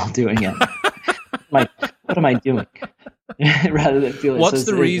screen while doing it. Like, what am I doing? Rather than feel it. What's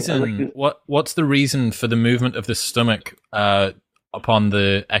the reason? What's the reason for the movement of the stomach upon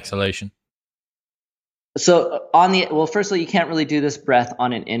the exhalation? So firstly, you can't really do this breath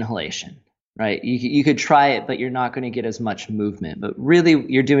on an inhalation. Right, you could try it, but you're not going to get as much movement. But really,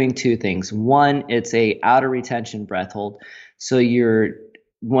 you're doing two things. One, it's a outer retention breath hold. So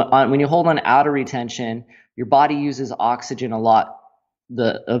when you hold on outer retention, your body uses oxygen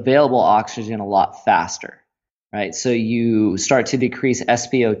the available oxygen a lot faster. Right, so you start to decrease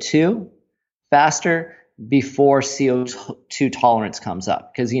SpO2 faster before CO2 tolerance comes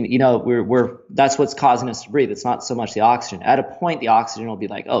up, because we're that's what's causing us to breathe. It's not so much the oxygen. At a point, the oxygen will be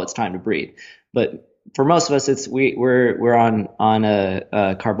like, oh, it's time to breathe. But for most of us, we're on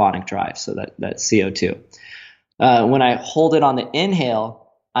a carbonic drive, so that's CO2. When I hold it on the inhale,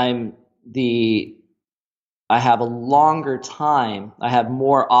 I have a longer time. I have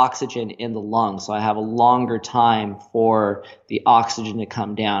more oxygen in the lungs, so I have a longer time for the oxygen to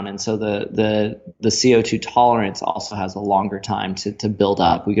come down, and so the CO2 tolerance also has a longer time to build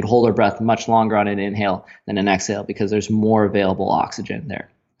up. We could hold our breath much longer on an inhale than an exhale because there's more available oxygen there.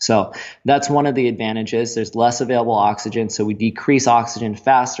 So that's one of the advantages. There's less available oxygen, so we decrease oxygen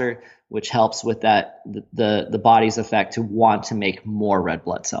faster, which helps with the body's effect to want to make more red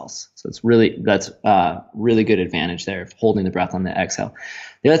blood cells. So that's really good advantage there of holding the breath on the exhale.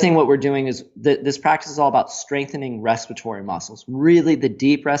 The other thing, what we're doing is this practice is all about strengthening respiratory muscles, really the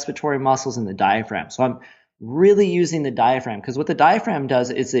deep respiratory muscles in the diaphragm. So I'm really using the diaphragm, because what the diaphragm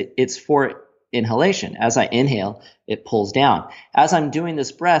does is it's for inhalation. As I inhale, it pulls down. As I'm doing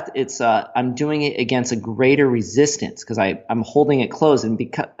this breath, I'm doing it against a greater resistance because I'm holding it closed, and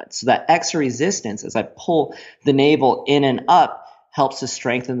so that extra resistance as I pull the navel in and up helps to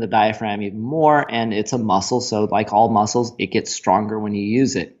strengthen the diaphragm even more. And it's a muscle, so like all muscles, it gets stronger when you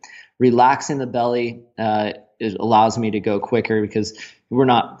use it. Relaxing the belly, it allows me to go quicker because we're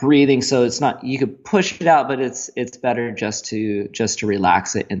not breathing, so it's not, you could push it out, but it's better just to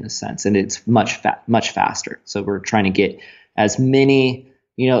relax it in the sense, and it's much faster. So we're trying to get as many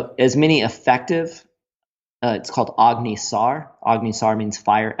effective. It's called Agni Sar. Agni Sar means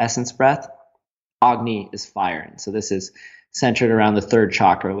fire essence breath. Agni is fire, and so this is centered around the third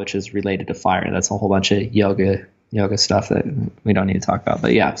chakra, which is related to fire. That's a whole bunch of yoga yoga stuff that we don't need to talk about.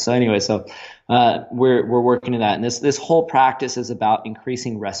 But yeah, so anyway, so we're working in that, and this whole practice is about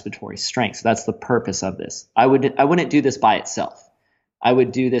increasing respiratory strength. So that's the purpose of this. I wouldn't do this by itself. I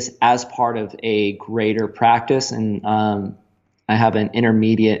would do this as part of a greater practice, and I have an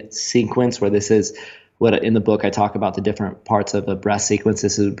intermediate sequence where this is what in the book I talk about the different parts of a breath sequence.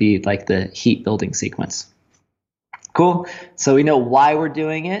 This would be like the heat building sequence. Cool. So we know why we're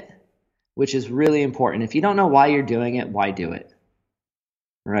doing it, which is really important. If you don't know why you're doing it, why do it?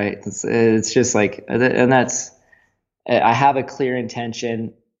 Right? It's just like, and that's, I have a clear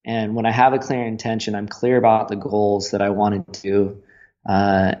intention. And when I have a clear intention, I'm clear about the goals that I want to do.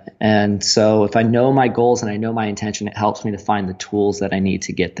 And so if I know my goals and I know my intention, it helps me to find the tools that I need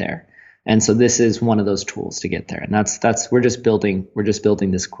to get there. And so this is one of those tools to get there. And that's we're just building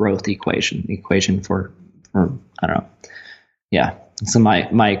this growth equation for I don't know. Yeah. So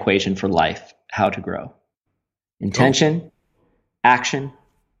my equation for life, how to grow. Intention, action,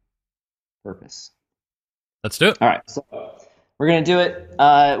 purpose. Let's do it. All right. So we're going to do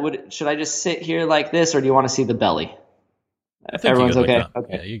it. Should I just sit here like this, or do you want to see the belly? Everyone's okay? Like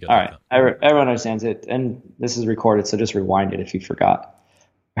okay. Yeah, you got all right. Everyone understands it. And this is recorded, so just rewind it if you forgot.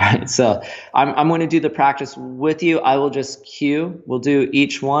 All right. So I'm going to do the practice with you. I will just cue. We'll do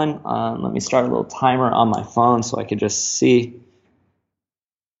each one. Let me start a little timer on my phone so I can just see.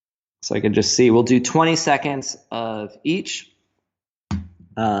 We'll do 20 seconds of each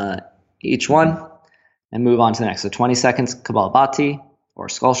one, and move on to the next. So 20 seconds Kapalabhati, or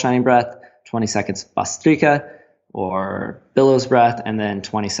skull shining breath, 20 seconds Bhastrika, or billows breath, and then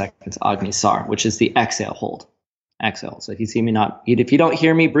 20 seconds Agni Sar, which is the exhale hold. Exhale. So if you don't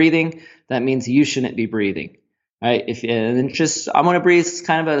hear me breathing, that means you shouldn't be breathing. Right? I'm going to breathe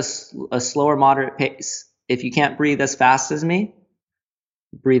kind of a slower, moderate pace. If you can't breathe as fast as me,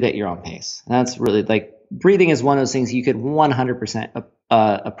 breathe at your own pace. And that's really, like, breathing is one of those things you could 100%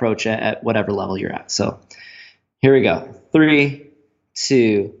 approach at whatever level you're at. So here we go. 3,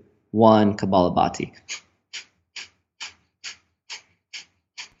 2, 1, Kapalabhati.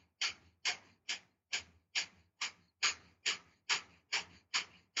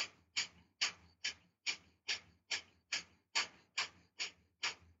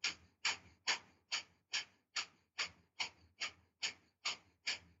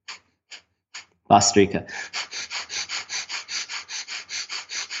 Bhastrika.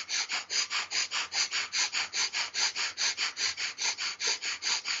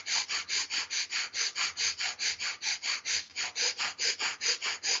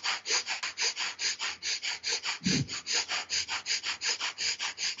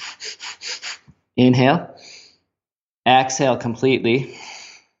 Inhale. Exhale completely.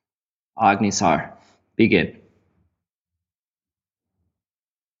 Agni Sar. Begin.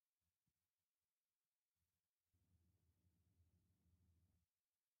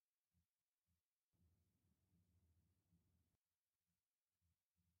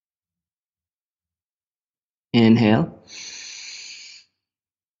 Inhale.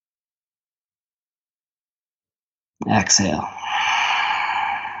 Exhale.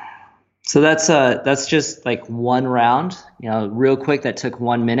 So that's just like one round, real quick. That took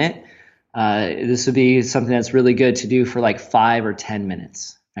 1 minute. This would be something that's really good to do for like 5 or 10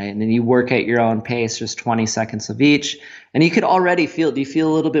 minutes, right? And then you work at your own pace, just 20 seconds of each. And you could already do you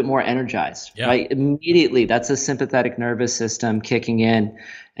feel a little bit more energized, right? Immediately, that's a sympathetic nervous system kicking in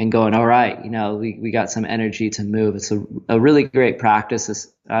and going, all right, we got some energy to move. It's a really great practice.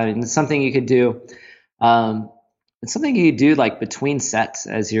 It's something you could do. It's something you do like between sets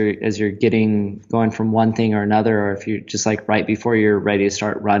as you're going from one thing or another, or if you're just like right before you're ready to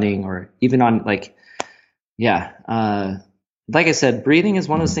start running, or even on like I said, breathing is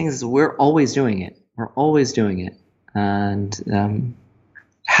one of those things. We're always doing it. And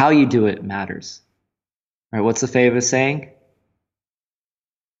how you do it matters. All right, what's the famous saying?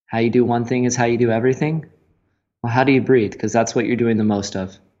 How you do one thing is how you do everything. Well, how do you breathe? Because that's what you're doing the most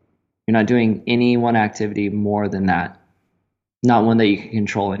of. You're not doing any one activity more than that. Not one that you can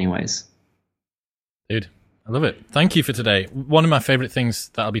control anyways. Dude, I love it. Thank you for today. One of my favorite things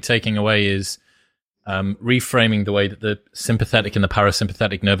that I'll be taking away is reframing the way that the sympathetic and the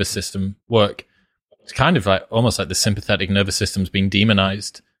parasympathetic nervous system work. It's kind of like almost like the sympathetic nervous system's being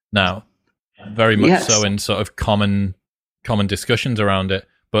demonized now. Very much so in sort of common discussions around it,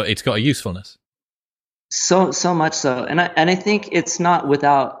 but it's got a usefulness. So much so, and I think it's not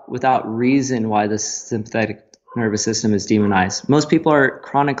without reason why the sympathetic nervous system is demonized. Most people are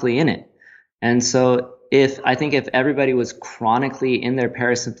chronically in it, and so if everybody was chronically in their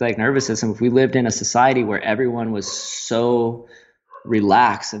parasympathetic nervous system, if we lived in a society where everyone was so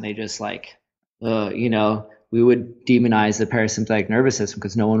relaxed and they just like, we would demonize the parasympathetic nervous system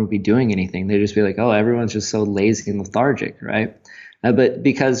because no one would be doing anything. They'd just be like, oh, everyone's just so lazy and lethargic, right? But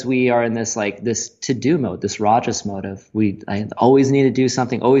because we are in this to-do mode, this Rajas mode of I always need to do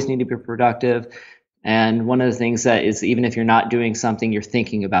something, always need to be productive. And one of the things that is, even if you're not doing something, you're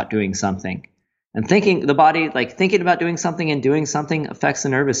thinking about doing something. And thinking about doing something and doing something affects the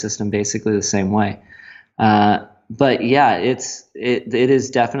nervous system basically the same way. But yeah, it is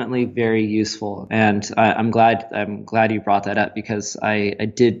definitely very useful, and I'm glad you brought that up, because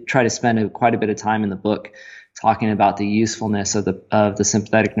I did try to spend quite a bit of time in the book talking about the usefulness of the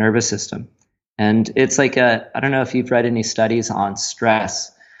sympathetic nervous system. And it's like I don't know if you've read any studies on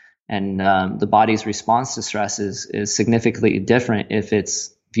stress, and the body's response to stress is significantly different if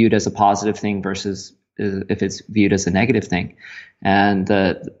it's viewed as a positive thing versus if it's viewed as a negative thing. And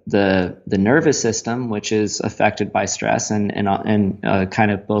the nervous system, which is affected by stress, and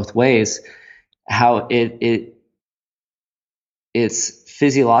kind of both ways, how its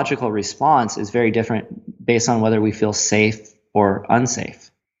physiological response is very different based on whether we feel safe or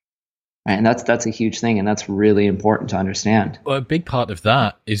unsafe. Right? And that's a huge thing, and that's really important to understand. Well, a big part of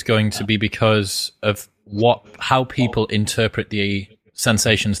that is going to be because of how people interpret the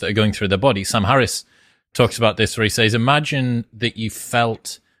sensations that are going through their body. Sam Harris talks about this, where he says, imagine that you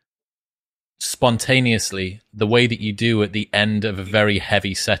felt spontaneously the way that you do at the end of a very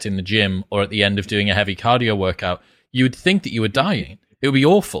heavy set in the gym, or at the end of doing a heavy cardio workout. You would think that you were dying. It would be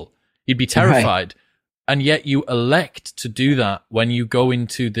awful. You'd be terrified. Right. And yet you elect to do that when you go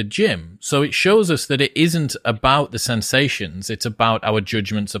into the gym. So it shows us that it isn't about the sensations. It's about our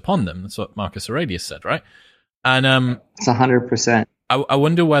judgments upon them. That's what Marcus Aurelius said, right? And it's 100%. I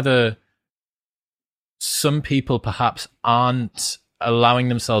wonder whether some people perhaps aren't allowing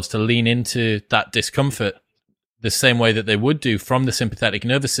themselves to lean into that discomfort the same way that they would do from the sympathetic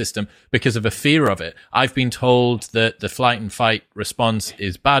nervous system because of a fear of it. I've been told that the flight and fight response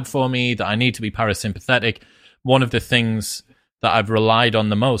is bad for me, that I need to be parasympathetic. One of the things that I've relied on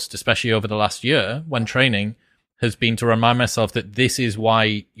the most, especially over the last year when training, has been to remind myself that this is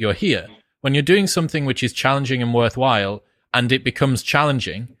why you're here. When you're doing something which is challenging and worthwhile, and it becomes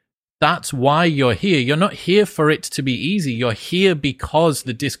challenging, that's why you're here. You're not here for it to be easy. You're here because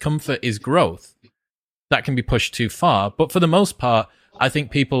the discomfort is growth. That can be pushed too far. But for the most part, I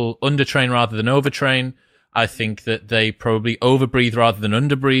think people undertrain rather than overtrain. I think that they probably overbreathe rather than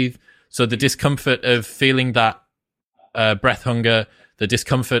underbreathe. So the discomfort of feeling that breath hunger, the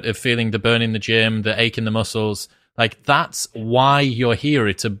discomfort of feeling the burn in the gym, the ache in the muscles, like that's why you're here.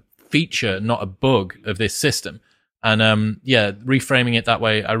 It's a feature, not a bug of this system. And yeah, reframing it that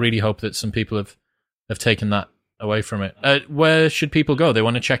way, I really hope that some people have taken that away from it. Where should people go? They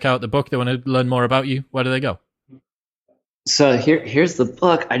want to check out the book. They want to learn more about you. Where do they go? So here's the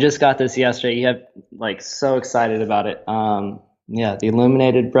book. I just got this yesterday. You have so excited about it. Yeah, The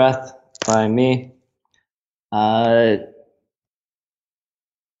Illuminated Breath by me. Where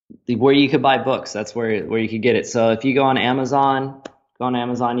you could buy books, that's where you could get it. So if you go on Amazon,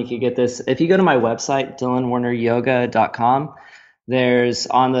 you could get this. If you go to my website, dylanwerneryoga.com, there's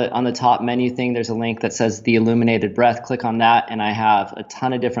on the top menu thing, there's a link that says The Illuminated Breath. Click on that, and I have a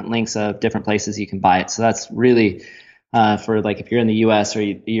ton of different links of different places you can buy it. So that's really for if you're in the US or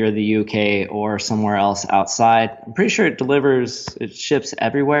you're in the UK or somewhere else outside. I'm pretty sure it ships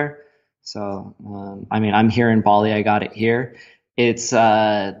everywhere. So I'm here in Bali. I got it here. It's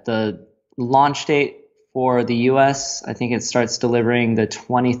the launch date for the US, I think it starts delivering the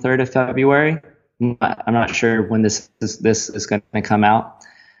 23rd of February. I'm not sure when this is going to come out.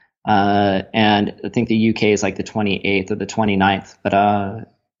 And I think the UK is the 28th or the 29th.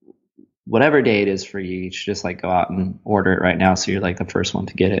 But whatever day it is for you, you should just go out and order it right now, so you're the first one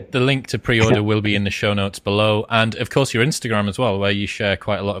to get it. The link to pre-order will be in the show notes below. And of course your Instagram as well, where you share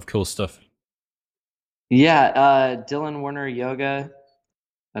quite a lot of cool stuff. Yeah, Dylan Werner Yoga.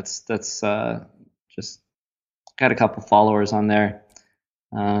 That's just got a couple followers on there.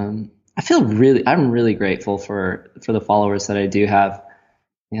 I'm really grateful for the followers that I do have.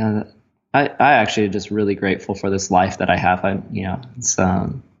 I actually just really grateful for this life that I have. You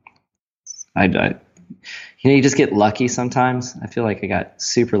just get lucky sometimes. I feel like I got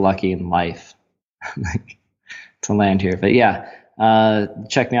super lucky in life to land here. But yeah,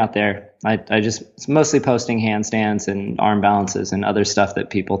 check me out there. It's mostly posting handstands and arm balances and other stuff that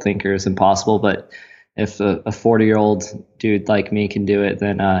people think is impossible, but if a 40-year-old dude like me can do it,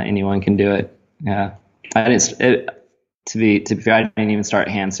 then anyone can do it. Yeah, to be fair, I didn't even start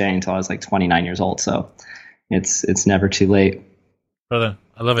handstanding until I was 29 years old. So it's never too late. Brother,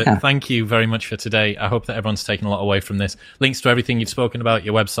 I love it. Yeah. Thank you very much for today. I hope that everyone's taken a lot away from this. Links to everything you've spoken about,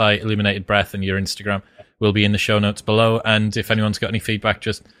 your website, Illuminated Breath, and your Instagram will be in the show notes below. And if anyone's got any feedback,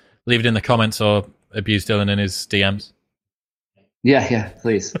 just leave it in the comments or abuse Dylan in his DMs. Yeah,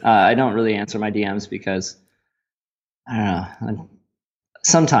 please. I don't really answer my DMs because I don't know.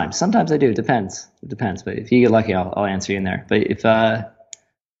 Sometimes I do. It depends. But if you get lucky, I'll answer you in there. But if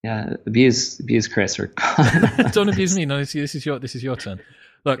abuse Chris or don't abuse me. No, this is your turn.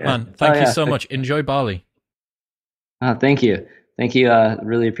 Look, man, thank you so much. Enjoy Bali. Thank you.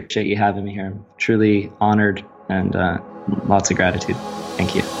 Really appreciate you having me here. I'm truly honored and lots of gratitude.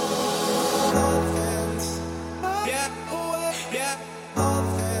 Thank you.